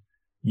before.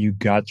 You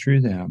got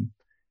through them.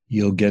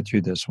 You'll get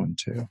through this one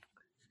too.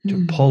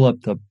 To pull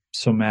up the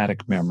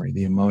somatic memory,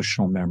 the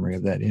emotional memory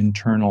of that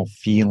internal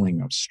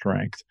feeling of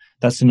strength.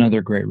 That's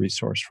another great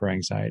resource for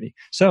anxiety.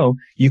 So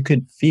you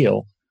could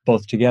feel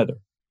both together,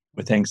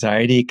 with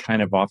anxiety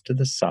kind of off to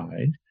the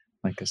side,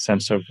 like a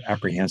sense of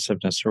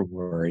apprehensiveness or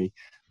worry,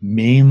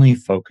 mainly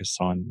focus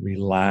on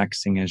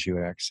relaxing as you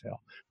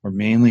exhale, or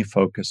mainly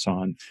focus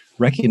on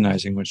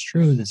recognizing what's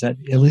true is that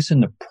at least in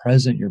the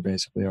present, you're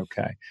basically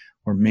okay.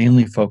 Or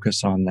mainly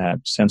focus on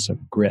that sense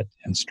of grit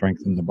and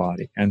strength in the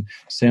body. And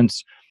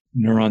since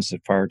neurons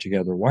that fire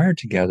together wire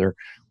together,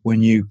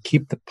 when you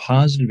keep the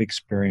positive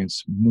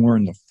experience more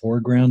in the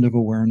foreground of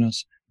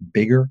awareness,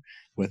 bigger,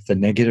 with the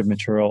negative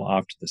material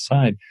off to the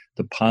side,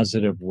 the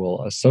positive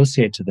will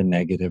associate to the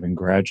negative and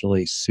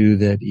gradually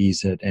soothe it,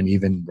 ease it, and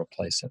even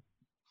replace it.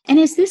 And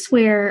is this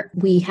where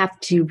we have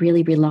to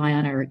really rely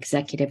on our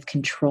executive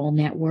control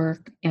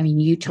network? I mean,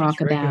 you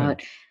talk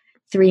about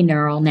 3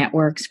 neural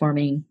networks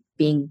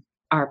being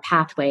our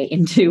pathway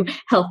into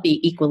healthy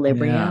Yeah.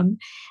 equilibrium.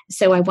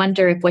 So I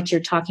wonder if what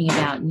you're talking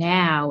about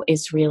now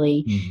is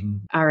really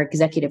Mhm. our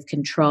executive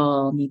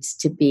control needs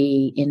to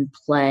be in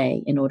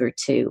play in order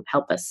to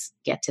help us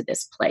get to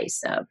this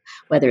place of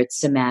whether it's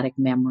somatic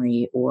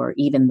memory or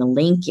even the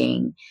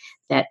linking,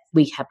 that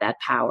we have that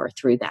power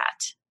through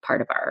that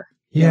part of our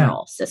Yeah.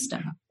 neural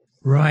system.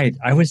 Right.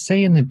 I would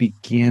say in the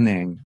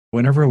beginning,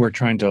 whenever we're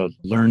trying to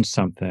learn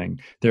something,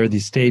 there are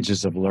these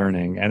stages of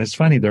learning. And it's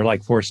funny, they're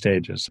like 4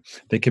 stages.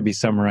 They could be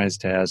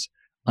summarized as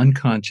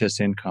unconscious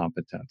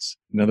incompetence.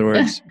 In other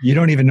words, you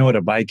don't even know what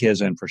a bike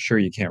is, and for sure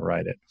you can't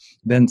ride it.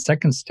 Then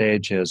second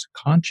stage is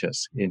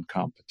conscious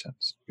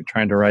incompetence. You're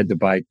trying to ride the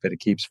bike, but it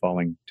keeps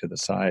falling to the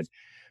side.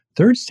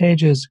 Third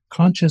stage is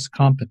conscious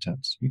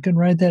competence. You can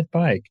ride that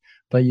bike,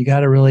 but you got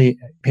to really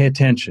pay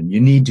attention.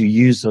 You need to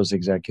use those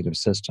executive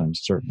systems,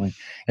 certainly.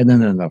 And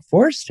then in the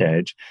fourth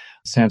stage,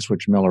 sense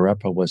which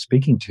Milarepa was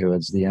speaking to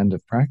as the end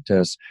of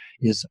practice,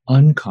 is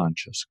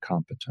unconscious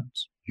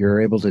competence.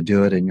 You're able to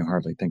do it and you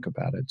hardly think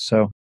about it.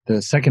 So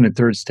the second and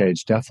third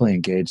stage definitely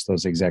engage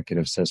those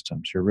executive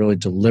systems. You're really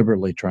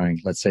deliberately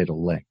trying, let's say, to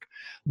link.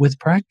 With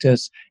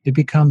practice, it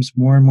becomes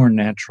more and more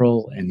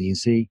natural and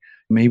easy.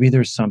 Maybe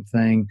there's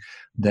something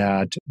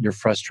that you're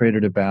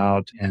frustrated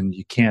about and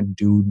you can't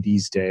do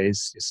these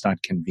days. It's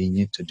not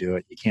convenient to do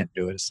it. You can't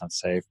do it. It's not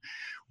safe.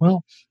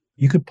 Well,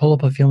 you could pull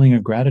up a feeling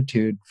of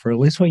gratitude for at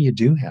least what you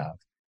do have.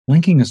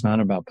 Linking is not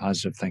about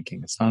positive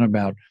thinking. It's not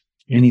about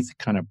any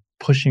kind of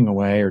pushing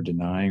away or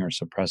denying or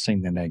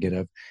suppressing the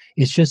negative.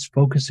 It's just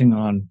focusing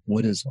on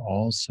what is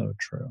also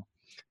true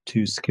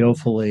to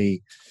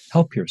skillfully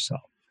help yourself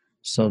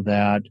so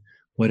that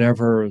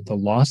whatever the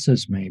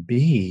losses may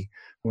be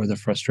or the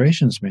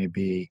frustrations may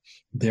be,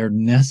 they're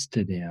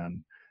nested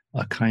in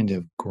a kind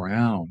of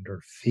ground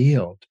or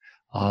field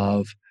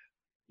of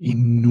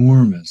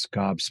enormous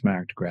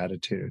gobsmacked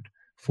gratitude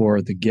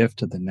for the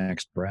gift of the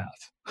next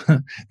breath,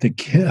 the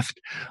gift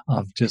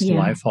of just Yeah.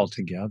 life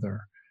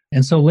altogether.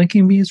 And so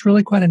linking me is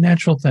really quite a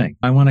natural thing.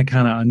 I want to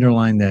kind of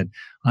underline that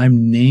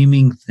I'm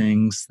naming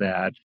things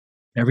that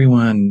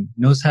everyone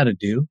knows how to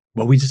do,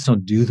 but we just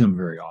don't do them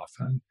very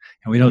often.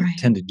 And we don't Right.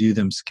 tend to do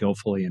them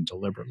skillfully and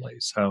deliberately.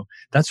 So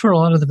that's where a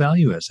lot of the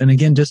value is. And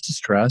again, just to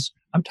stress,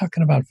 I'm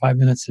talking about 5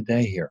 minutes a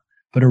day here,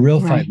 but a real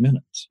Right. 5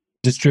 minutes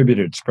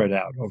distributed, spread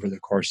out over the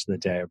course of the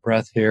day. A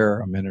breath here,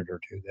 a minute or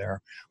two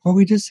there, or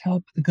we just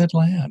help the good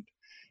land.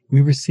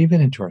 We receive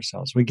it into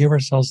ourselves. We give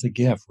ourselves the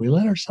gift. We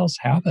let ourselves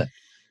have it.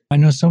 I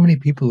know so many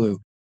people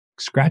who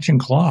scratch and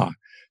claw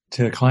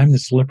to climb the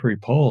slippery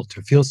pole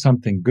to feel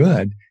something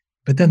good,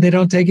 but then they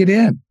don't take it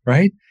in,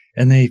 right?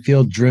 And they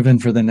feel driven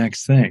for the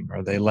next thing,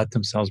 or they let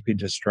themselves be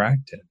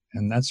distracted.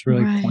 And that's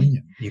really Right.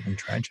 poignant, even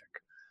tragic.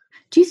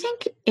 Do you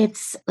think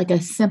it's like a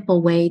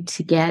simple way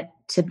to get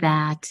to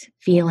that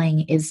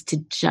feeling is to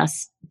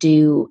just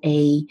do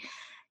a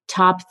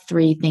top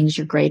 3 things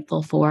you're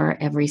grateful for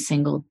every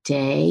single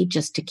day,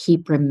 just to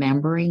keep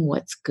remembering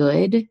what's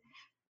good?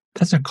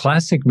 That's a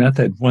classic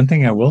method. One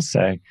thing I will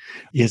say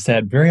is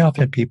that very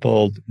often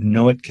people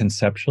know it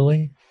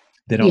conceptually.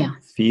 They don't Yeah.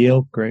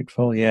 feel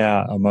grateful,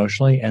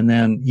 emotionally. And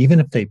then even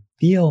if they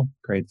feel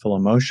grateful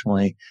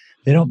emotionally,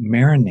 they don't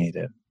marinate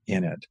it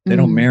in it. They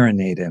don't Mm.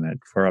 marinate in it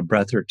for a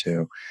breath or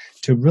two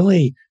to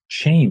really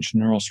change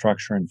neural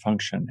structure and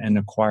function and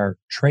acquire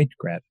trait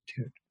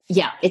gratitude.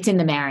 Yeah, it's in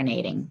the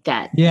marinating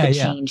that Yeah, the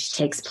yeah. change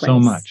takes So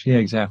place. much. Yeah,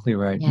 exactly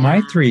right. My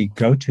Yeah. 3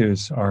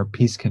 go-tos are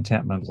peace,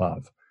 contentment,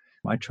 love.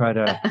 I try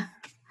to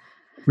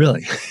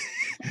really.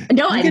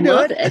 No, You I can do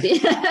love it.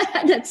 it.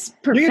 That's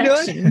You can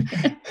perfection.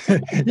 do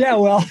it. Yeah,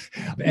 well,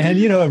 and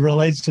it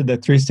relates to the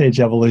 3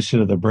 stage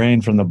evolution of the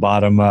brain from the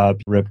bottom up,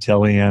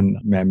 reptilian,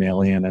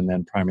 mammalian, and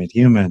then primate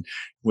human,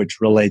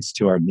 which relates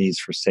to our needs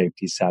for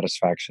safety,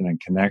 satisfaction,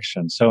 and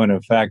connection. So in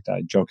effect,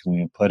 I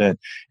jokingly put it,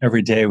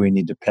 every day we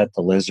need to pet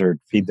the lizard,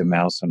 feed the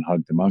mouse, and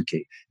hug the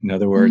monkey. In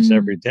other words, Mm.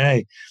 every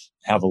day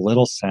have a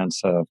little sense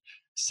of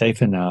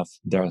safe enough,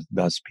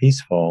 thus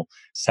peaceful,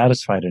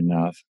 satisfied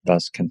enough,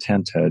 thus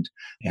contented,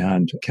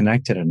 and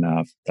connected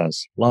enough,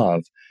 thus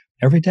love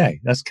every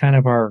day. That's kind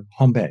of our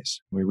home base.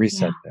 We Yeah.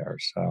 reset there.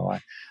 So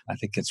I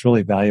think it's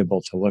really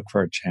valuable to look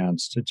for a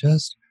chance to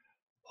just,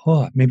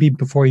 maybe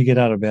before you get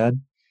out of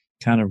bed,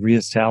 kind of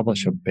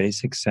reestablish a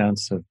basic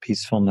sense of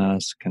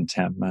peacefulness,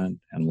 contentment,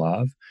 and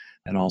love.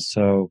 And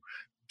also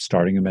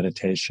starting a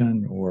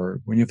meditation or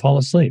when you fall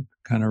asleep,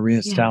 kind of Yeah.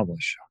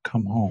 reestablish,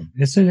 come home.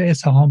 It's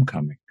a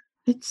homecoming.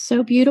 It's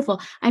so beautiful.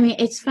 I mean,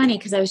 it's funny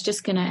because I was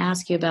just going to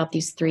ask you about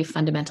these 3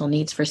 fundamental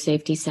needs for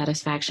safety,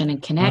 satisfaction,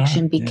 and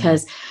connection, Yeah.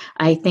 because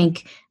I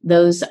think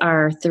those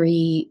are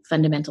 3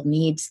 fundamental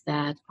needs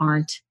that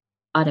aren't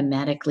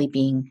automatically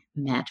being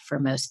met for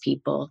most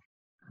people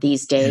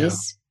these Yeah.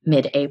 days,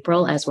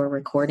 mid-April, as we're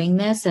recording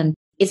this. And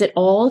is it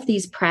all of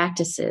these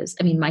practices?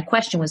 I mean, my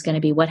question was going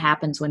to be what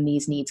happens when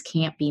these needs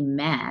can't be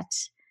met?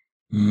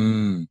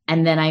 Mm.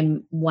 And then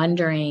I'm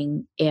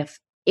wondering if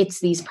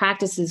it's these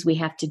practices we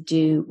have to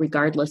do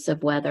regardless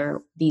of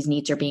whether these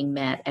needs are being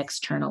met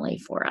externally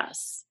for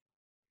us.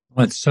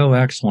 Well, it's so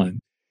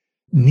excellent.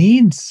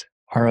 Needs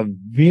are a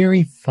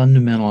very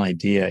fundamental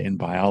idea in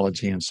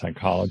biology and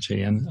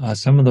psychology. And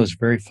some of those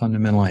very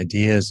fundamental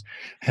ideas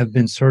have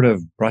been sort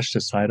of brushed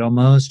aside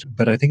almost,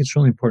 but I think it's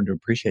really important to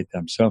appreciate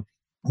them. So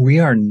we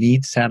are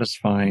need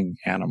satisfying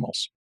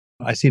animals.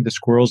 I see the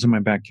squirrels in my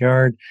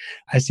backyard.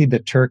 I see the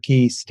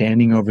turkey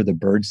standing over the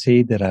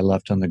birdseed that I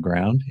left on the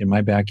ground in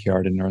my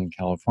backyard in Northern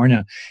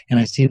California. And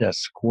I see the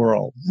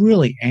squirrel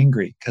really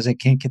angry because it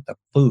can't get the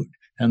food.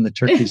 And the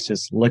turkey's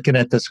just looking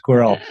at the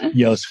squirrel.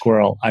 Yo,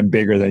 squirrel, I'm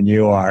bigger than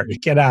you are.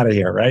 Get out of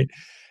here, right?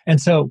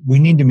 And so we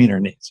need to meet our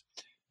needs.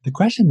 The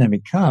question then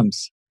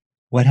becomes,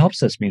 what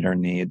helps us meet our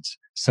needs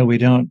so we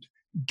don't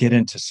get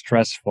into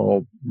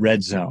stressful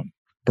red zone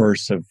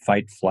bursts of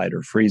fight, flight,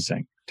 or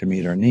freezing to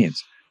meet our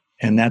needs?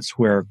 And that's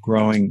where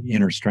growing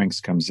inner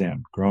strengths comes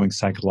in, growing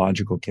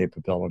psychological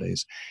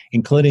capabilities,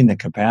 including the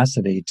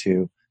capacity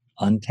to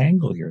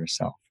untangle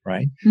yourself,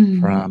 right?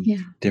 From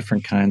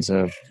different kinds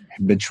of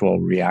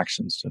habitual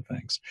reactions to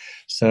things.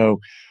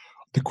 So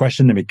the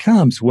question then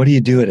becomes, what do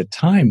you do at a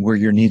time where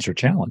your needs are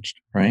challenged,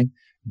 right?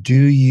 Do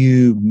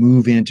you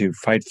move into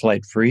fight,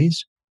 flight,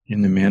 freeze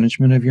in the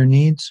management of your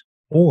needs?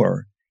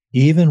 Or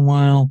even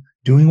while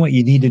doing what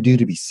you need to do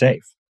to be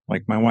safe,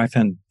 like my wife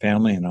and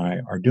family and I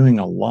are doing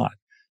a lot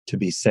to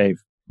be safe,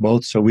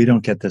 both so we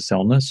don't get this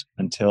illness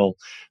until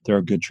there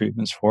are good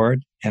treatments for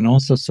it, and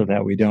also so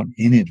that we don't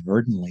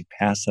inadvertently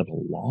pass it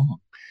along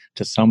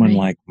to someone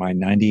like my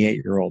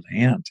 98-year-old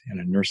aunt in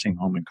a nursing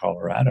home in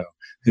Colorado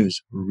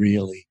who's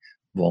really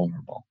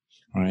vulnerable,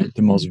 right?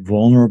 The most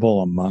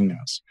vulnerable among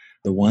us,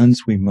 the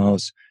ones we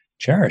most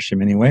cherish in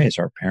many ways,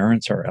 our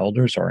parents, our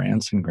elders, our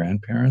aunts and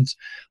grandparents,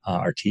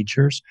 our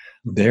teachers,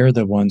 they're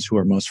the ones who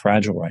are most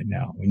fragile right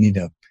now. We need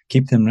to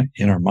keep them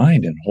in our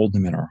mind and hold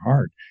them in our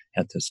heart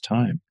at this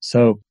time.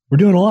 So we're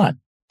doing a lot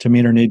to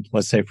meet our need,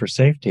 let's say, for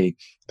safety.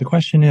 The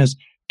question is,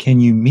 can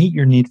you meet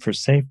your need for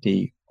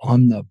safety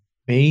on the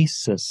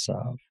basis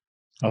of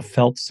a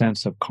felt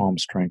sense of calm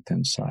strength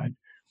inside,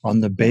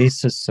 on the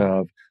basis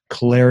of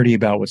clarity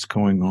about what's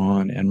going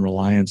on and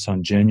reliance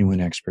on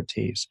genuine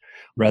expertise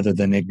rather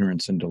than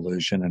ignorance and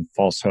delusion and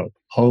false hope?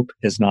 Hope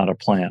is not a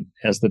plan,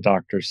 as the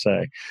doctors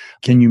say.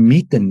 Can you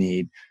meet the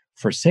need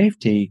for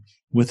safety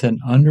with an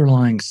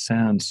underlying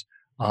sense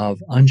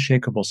of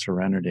unshakable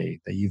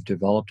serenity that you've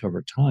developed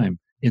over time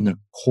in the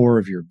core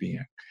of your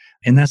being?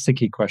 And that's the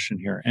key question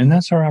here. And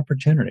that's our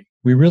opportunity.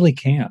 We really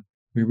can.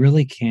 We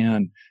really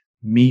can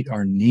meet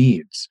our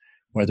needs,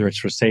 whether it's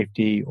for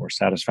safety or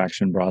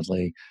satisfaction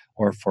broadly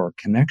or for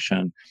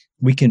connection.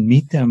 We can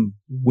meet them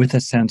with a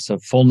sense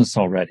of fullness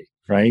already,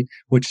 right?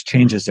 Which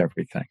changes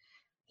everything.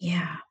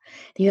 Yeah.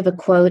 You have a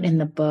quote in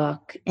the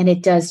book, and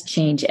it does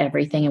change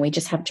everything. And we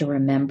just have to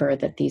remember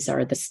that these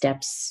are the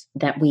steps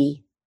that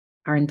we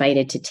are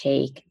invited to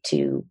take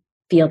to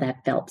feel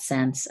that felt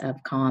sense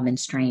of calm and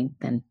strength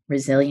and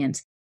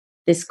resilience.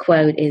 This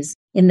quote is,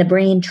 "In the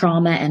brain,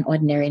 trauma and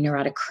ordinary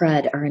neurotic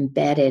crud are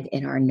embedded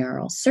in our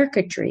neural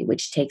circuitry,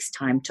 which takes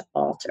time to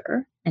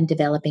alter, and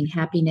developing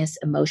happiness,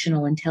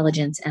 emotional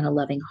intelligence, and a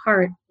loving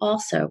heart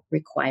also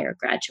require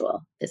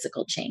gradual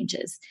physical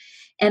changes."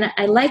 And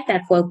I like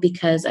that quote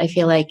because I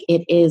feel like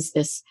it is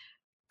this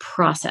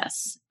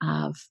process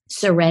of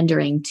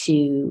surrendering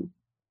to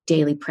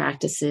daily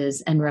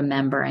practices and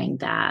remembering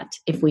that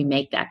if we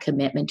make that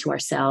commitment to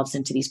ourselves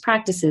and to these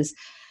practices,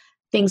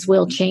 things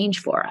will change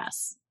for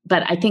us.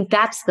 But I think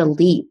that's the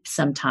leap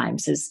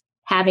sometimes, is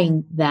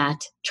having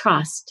that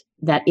trust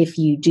that if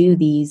you do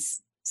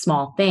these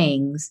small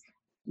things,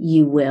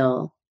 you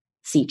will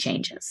see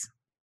changes.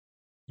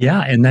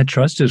 Yeah, and that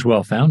trust is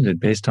well founded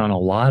based on a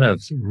lot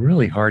of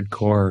really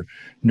hardcore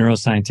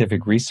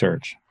neuroscientific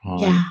research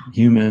on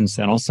humans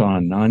and also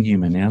on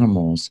non-human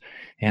animals.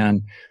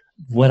 And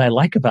what I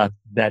like about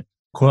that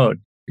quote,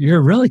 you're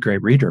a really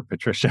great reader,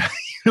 Patricia.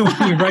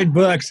 When you write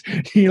books,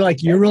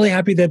 you're really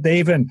happy that they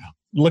even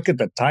look at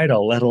the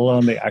title, let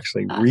alone they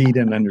actually read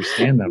and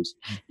understand them.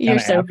 You're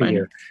so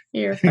funny.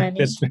 You're funny.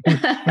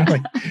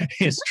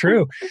 It's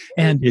true.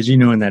 And as you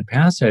know, in that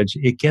passage,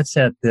 it gets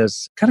at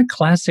this kind of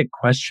classic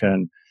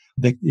question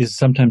that is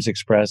sometimes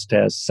expressed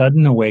as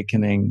sudden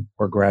awakening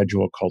or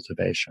gradual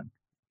cultivation.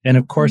 And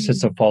of course,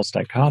 it's a false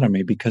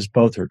dichotomy because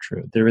both are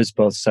true. There is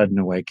both sudden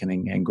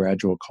awakening and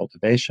gradual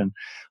cultivation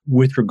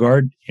with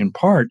regard, in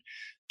part,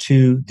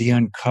 to the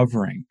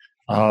uncovering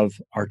of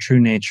our true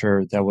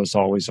nature that was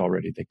always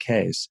already the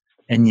case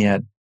and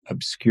yet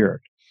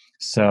obscured.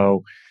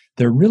 So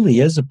there really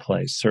is a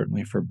place,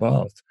 certainly for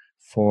both,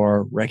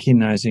 for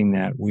recognizing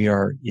that we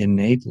are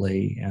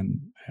innately, and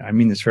I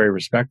mean this very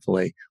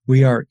respectfully,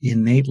 we are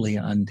innately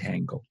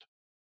untangled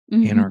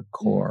in our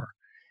core.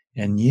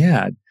 And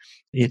yet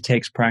it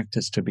takes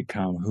practice to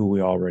become who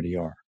we already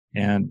are.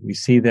 And we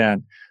see that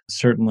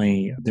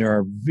certainly there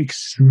are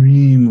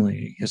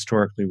extremely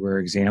historically rare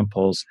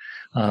examples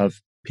of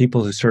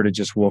people who sort of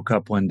just woke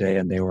up one day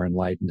and they were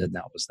enlightened and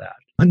that was that.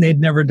 And they'd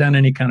never done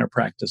any kind of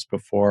practice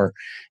before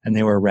and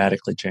they were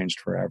radically changed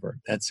forever.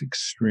 That's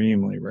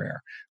extremely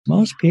rare.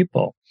 Most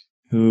people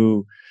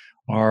who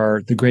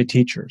are the great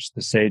teachers,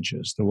 the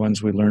sages, the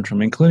ones we learn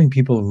from, including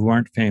people who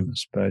aren't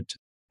famous, but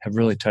have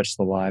really touched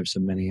the lives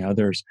of many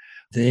others,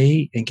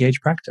 they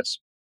engage practice.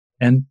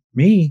 And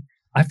me,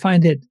 I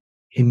find it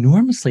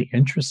enormously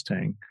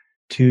interesting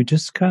to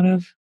just kind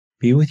of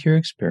be with your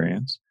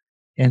experience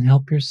and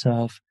help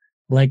yourself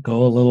let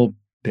go a little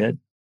bit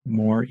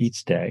more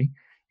each day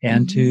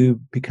and to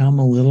become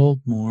a little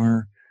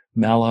more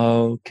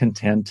mellow,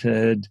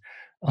 contented,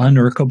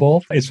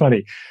 unirkable. It's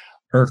funny,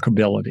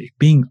 irkability,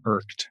 being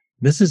irked.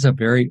 This is a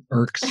very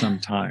irksome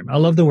time. I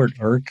love the word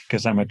irk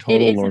because I'm a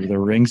total Lord of the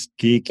Rings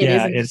geek. It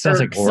is it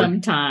sounds like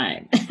irksome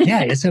time.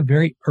 Yeah, it's a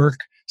very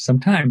irksome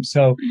time.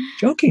 So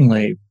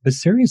jokingly, but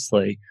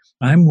seriously,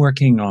 I'm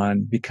working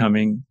on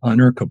becoming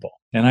unirkable.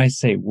 And I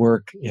say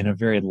work in a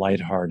very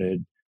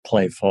lighthearted,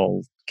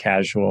 playful,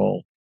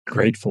 casual,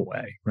 grateful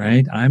way,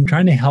 right? I'm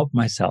trying to help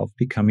myself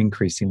become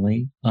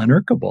increasingly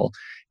unirkable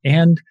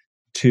and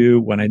to,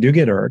 when I do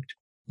get irked,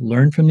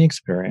 learn from the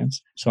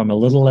experience so I'm a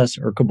little less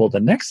irkable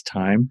the next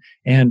time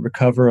and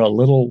recover a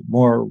little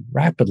more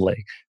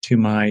rapidly to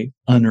my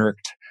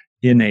unirked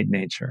innate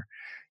nature.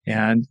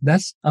 And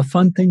that's a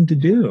fun thing to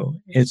do.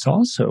 It's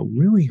also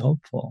really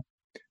hopeful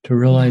to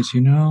realize,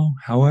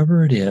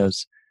 however it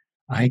is,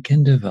 I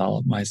can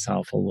develop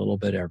myself a little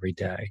bit every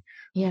day.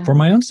 Yeah. For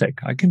my own sake,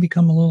 I can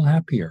become a little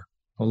happier,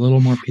 a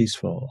little more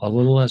peaceful, a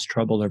little less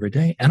troubled every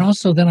day. And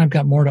also then I've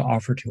got more to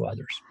offer to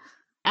others.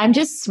 I'm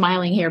just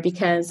smiling here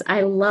because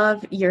I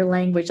love your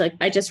language. Like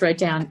I just wrote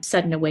down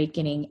sudden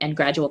awakening and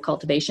gradual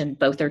cultivation.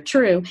 Both are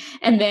true.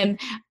 And then,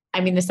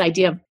 this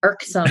idea of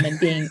irksome and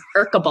being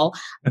irkable,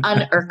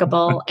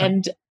 unirkable.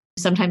 And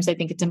sometimes I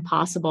think it's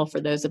impossible for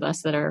those of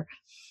us that are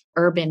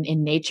urban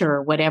in nature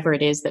or whatever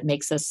it is that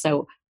makes us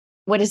so,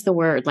 what is the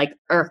word? Like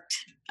irked,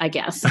 I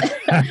guess.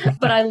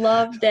 But I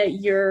love that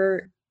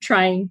you're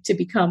trying to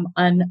become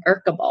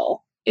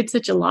unirkable. It's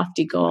such a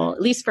lofty goal,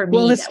 at least for me.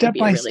 Well, it's that step would be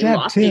by a really step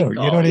lofty too. goal.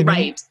 You know what I mean?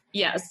 Right.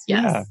 Yes.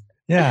 Yeah.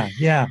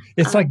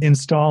 It's like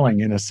installing,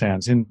 in a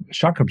sense, in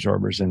shock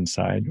absorbers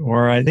inside.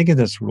 Or I think of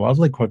this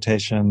lovely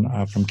quotation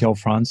from Gil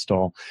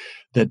Fronsdal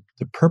that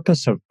the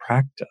purpose of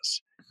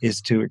practice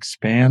is to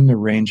expand the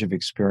range of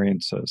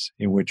experiences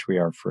in which we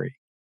are free.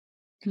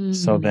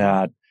 So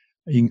that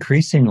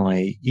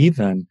increasingly,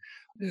 even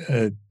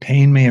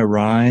pain may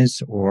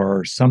arise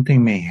or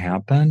something may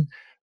happen,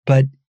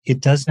 but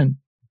it doesn't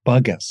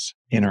bug us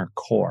in our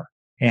core.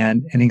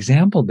 And an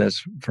example of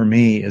this for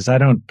me is I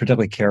don't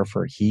particularly care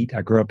for heat.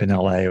 I grew up in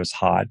LA. It was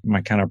hot.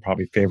 My kind of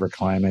probably favorite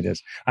climate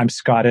is I'm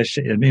Scottish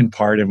in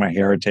part of my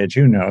heritage.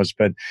 Who knows?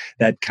 But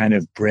that kind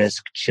of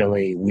brisk,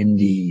 chilly,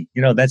 windy,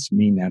 that's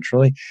me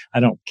naturally.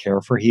 I don't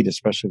care for heat,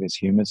 especially if it's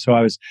humid. So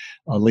I was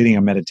leading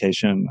a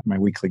meditation, my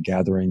weekly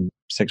gathering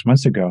 6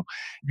 months ago.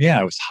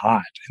 Yeah, it was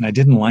hot and I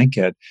didn't like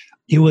it.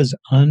 It was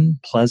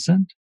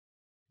unpleasant,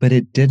 but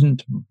it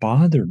didn't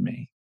bother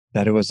me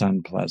that it was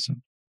unpleasant.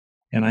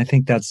 And I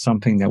think that's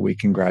something that we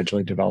can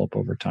gradually develop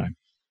over time.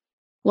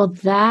 Well,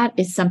 that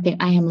is something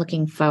I am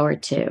looking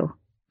forward to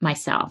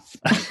myself.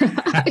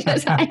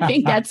 Because I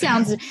think that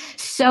sounds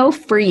so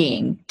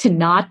freeing to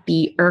not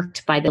be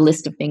irked by the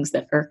list of things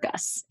that irk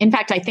us. In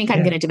fact, I think I'm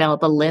going to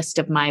develop a list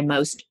of my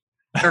most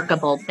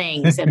irkable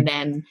things and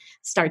then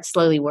start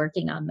slowly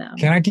working on them.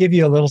 Can I give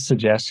you a little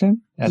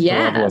suggestion at the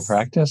level of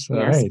practice? All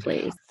right.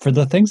 Please. For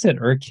the things that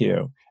irk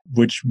you,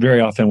 which very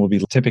often will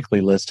be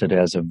typically listed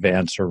as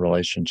events or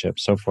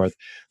relationships, so forth,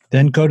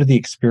 then go to the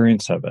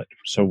experience of it.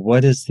 So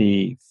what is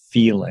the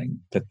feeling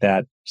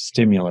that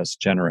stimulus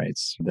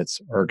generates that's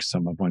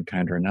irksome of one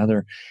kind or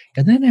another?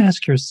 And then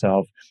ask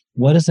yourself,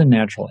 what is a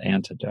natural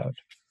antidote?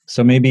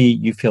 So maybe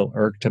you feel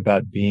irked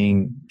about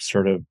being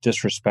sort of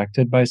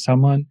disrespected by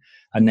someone.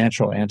 A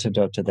natural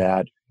antidote to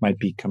that might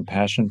be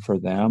compassion for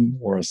them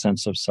or a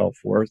sense of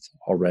self-worth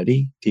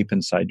already deep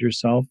inside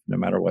yourself, no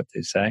matter what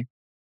they say.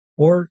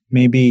 Or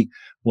maybe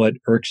what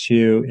irks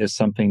you is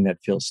something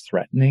that feels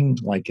threatening,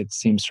 like it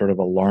seems sort of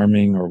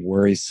alarming or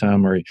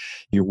worrisome, or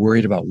you're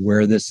worried about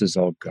where this is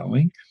all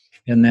going.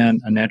 And then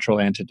a natural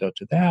antidote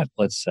to that,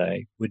 let's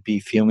say, would be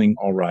feeling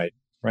all right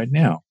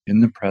now in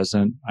the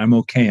present. I'm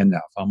okay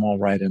enough. I'm all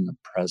right in the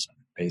present,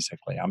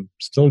 basically. I'm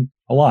still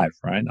alive,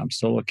 right? I'm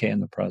still okay in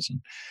the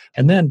present.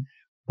 And then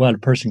what a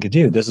person could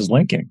do, this is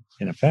linking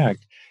in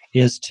effect,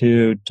 is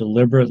to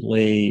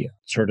deliberately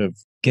sort of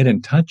get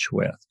in touch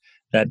with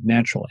that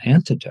natural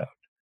antidote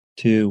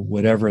to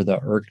whatever the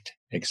irked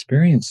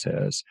experience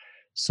is,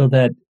 so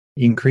that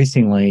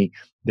increasingly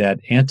that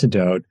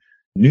antidote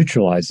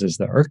neutralizes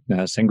the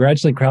irkedness and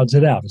gradually crowds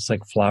it out. It's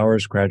like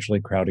flowers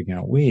gradually crowding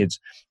out weeds.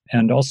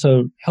 And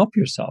also help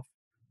yourself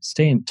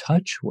stay in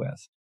touch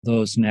with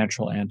those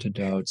natural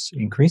antidotes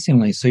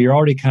increasingly. So you're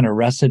already kind of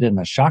rested in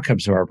the shock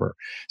absorber.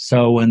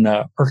 So when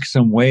the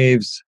irksome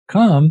waves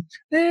come,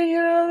 they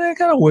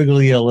kind of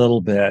wiggle you a little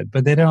bit,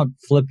 but they don't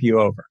flip you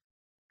over.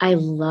 I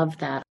love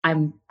that.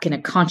 I'm going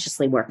to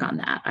consciously work on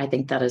that. I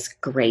think that is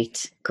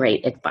great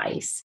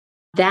advice.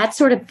 That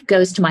sort of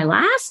goes to my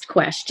last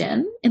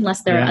question,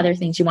 unless there are other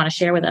things you want to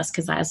share with us,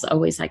 because as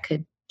always, I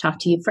could talk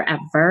to you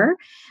forever.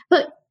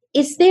 But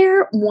is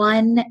there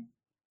one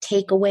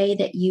takeaway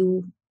that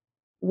you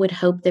would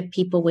hope that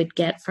people would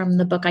get from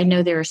the book? I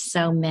know there are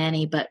so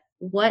many, but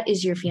what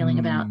is your feeling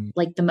about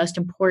like the most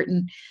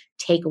important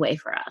takeaway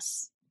for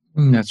us?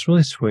 That's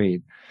really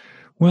sweet.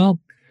 Well,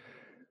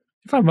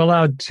 if I'm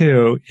allowed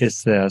to,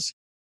 is this.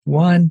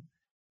 One,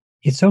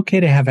 it's okay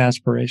to have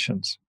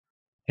aspirations.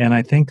 And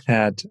I think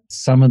that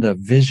some of the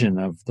vision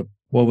of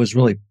what was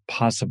really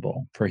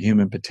possible for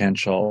human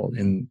potential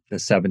in the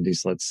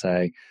 70s, let's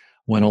say,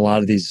 when a lot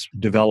of these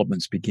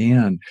developments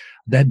began,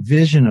 that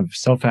vision of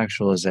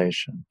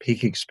self-actualization,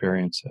 peak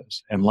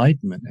experiences,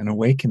 enlightenment, and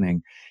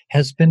awakening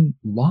has been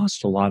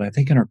lost a lot, I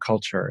think, in our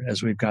culture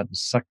as we've gotten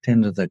sucked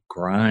into the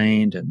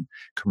grind and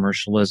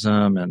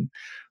commercialism and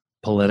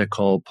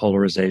political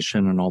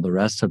polarization and all the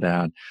rest of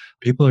that.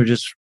 People are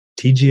just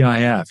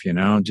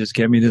TGIF, just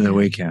get me to the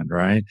weekend,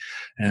 right?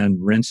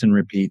 And rinse and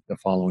repeat the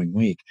following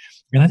week.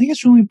 And I think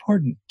it's really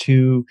important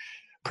to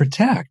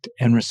protect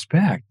and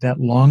respect that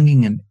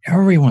longing in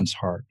everyone's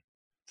heart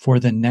for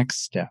the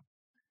next step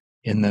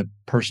in the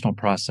personal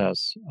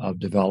process of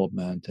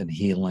development and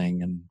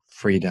healing and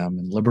freedom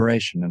and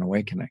liberation and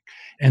awakening,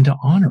 and to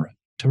honor it,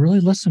 to really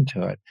listen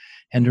to it,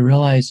 and to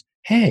realize,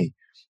 hey,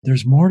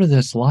 there's more to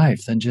this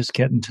life than just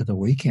getting to the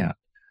weekend.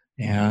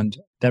 And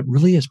that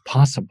really is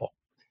possible.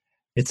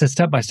 It's a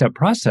step-by-step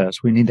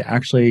process. We need to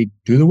actually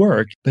do the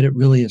work, but it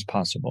really is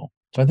possible.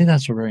 So I think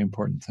that's a very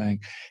important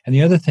thing. And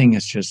the other thing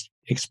is just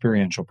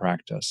experiential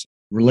practice.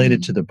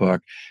 Related to the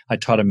book, I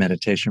taught a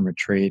meditation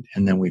retreat,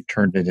 and then we've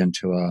turned it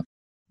into a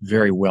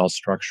very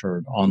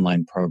well-structured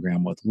online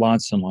program with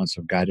lots and lots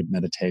of guided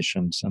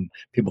meditations, and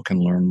people can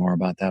learn more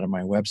about that on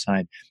my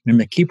website. And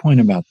the key point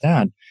about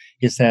that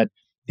is that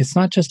it's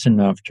not just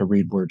enough to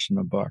read words in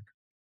a book.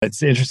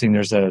 It's interesting.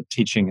 There's a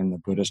teaching in the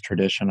Buddhist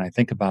tradition I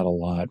think about a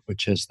lot,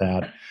 which is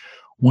that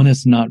one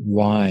is not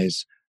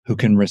wise who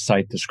can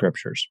recite the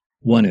scriptures.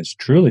 One is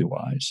truly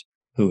wise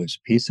who is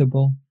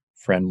peaceable,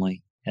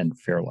 friendly, and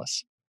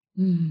fearless.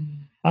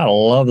 I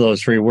love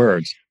those three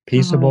words: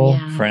 peaceable,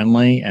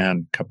 friendly,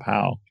 and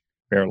kapow,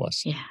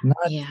 fearless. Not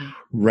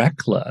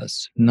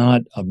reckless,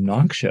 not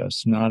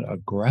obnoxious, not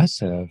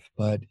aggressive,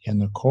 but in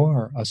the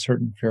core, a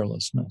certain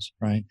fearlessness,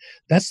 right?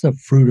 That's the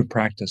fruit of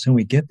practice. And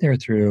we get there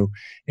through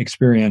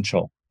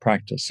experiential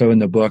practice. So in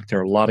the book, there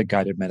are a lot of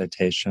guided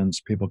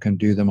meditations. People can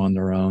do them on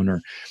their own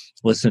or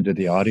listen to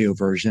the audio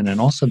version.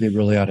 And also they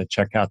really ought to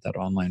check out that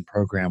online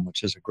program,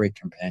 which is a great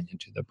companion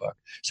to the book.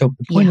 So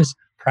the point is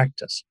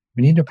practice.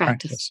 We need to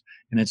practice.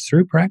 And it's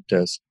through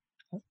practice,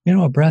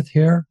 a breath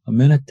here, a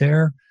minute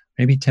there,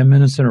 maybe 10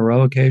 minutes in a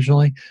row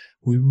occasionally.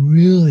 We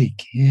really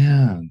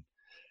can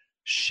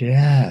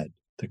shed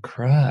the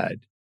crud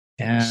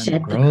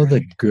and grow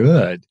the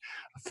good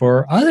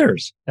for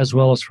others as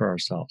well as for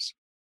ourselves.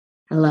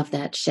 I love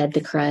that. Shed the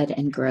crud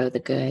and grow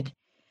the good.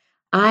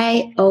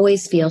 I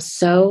always feel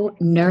so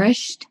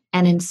nourished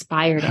and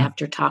inspired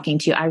after talking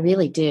to you. I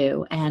really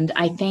do. And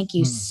I thank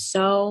you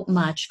so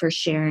much for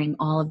sharing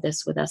all of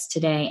this with us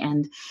today.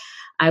 And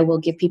I will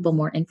give people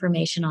more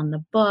information on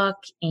the book.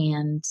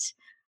 And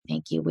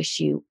thank you. Wish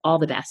you all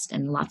the best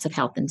and lots of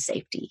health and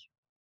safety.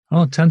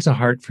 Oh, tons of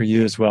heart for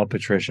you as well,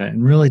 Patricia,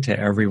 and really to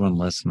everyone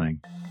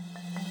listening.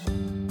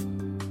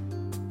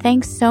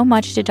 Thanks so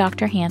much to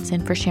Dr.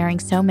 Hanson for sharing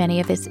so many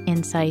of his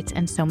insights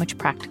and so much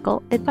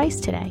practical advice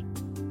today.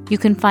 You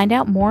can find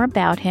out more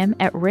about him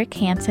at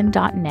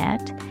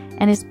rickhanson.net,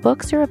 and his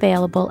books are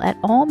available at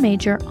all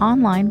major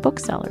online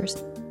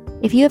booksellers.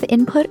 If you have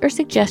input or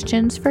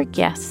suggestions for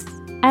guests,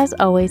 as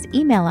always,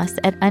 email us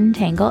at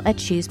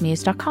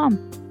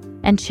untangle@choosmuse.com.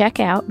 And check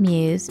out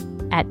Muse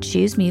at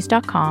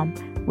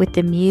choosemuse.com with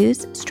the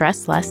Muse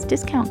Stress Less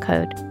discount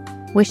code.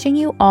 Wishing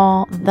you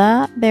all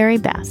the very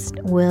best.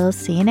 We'll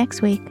see you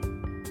next week.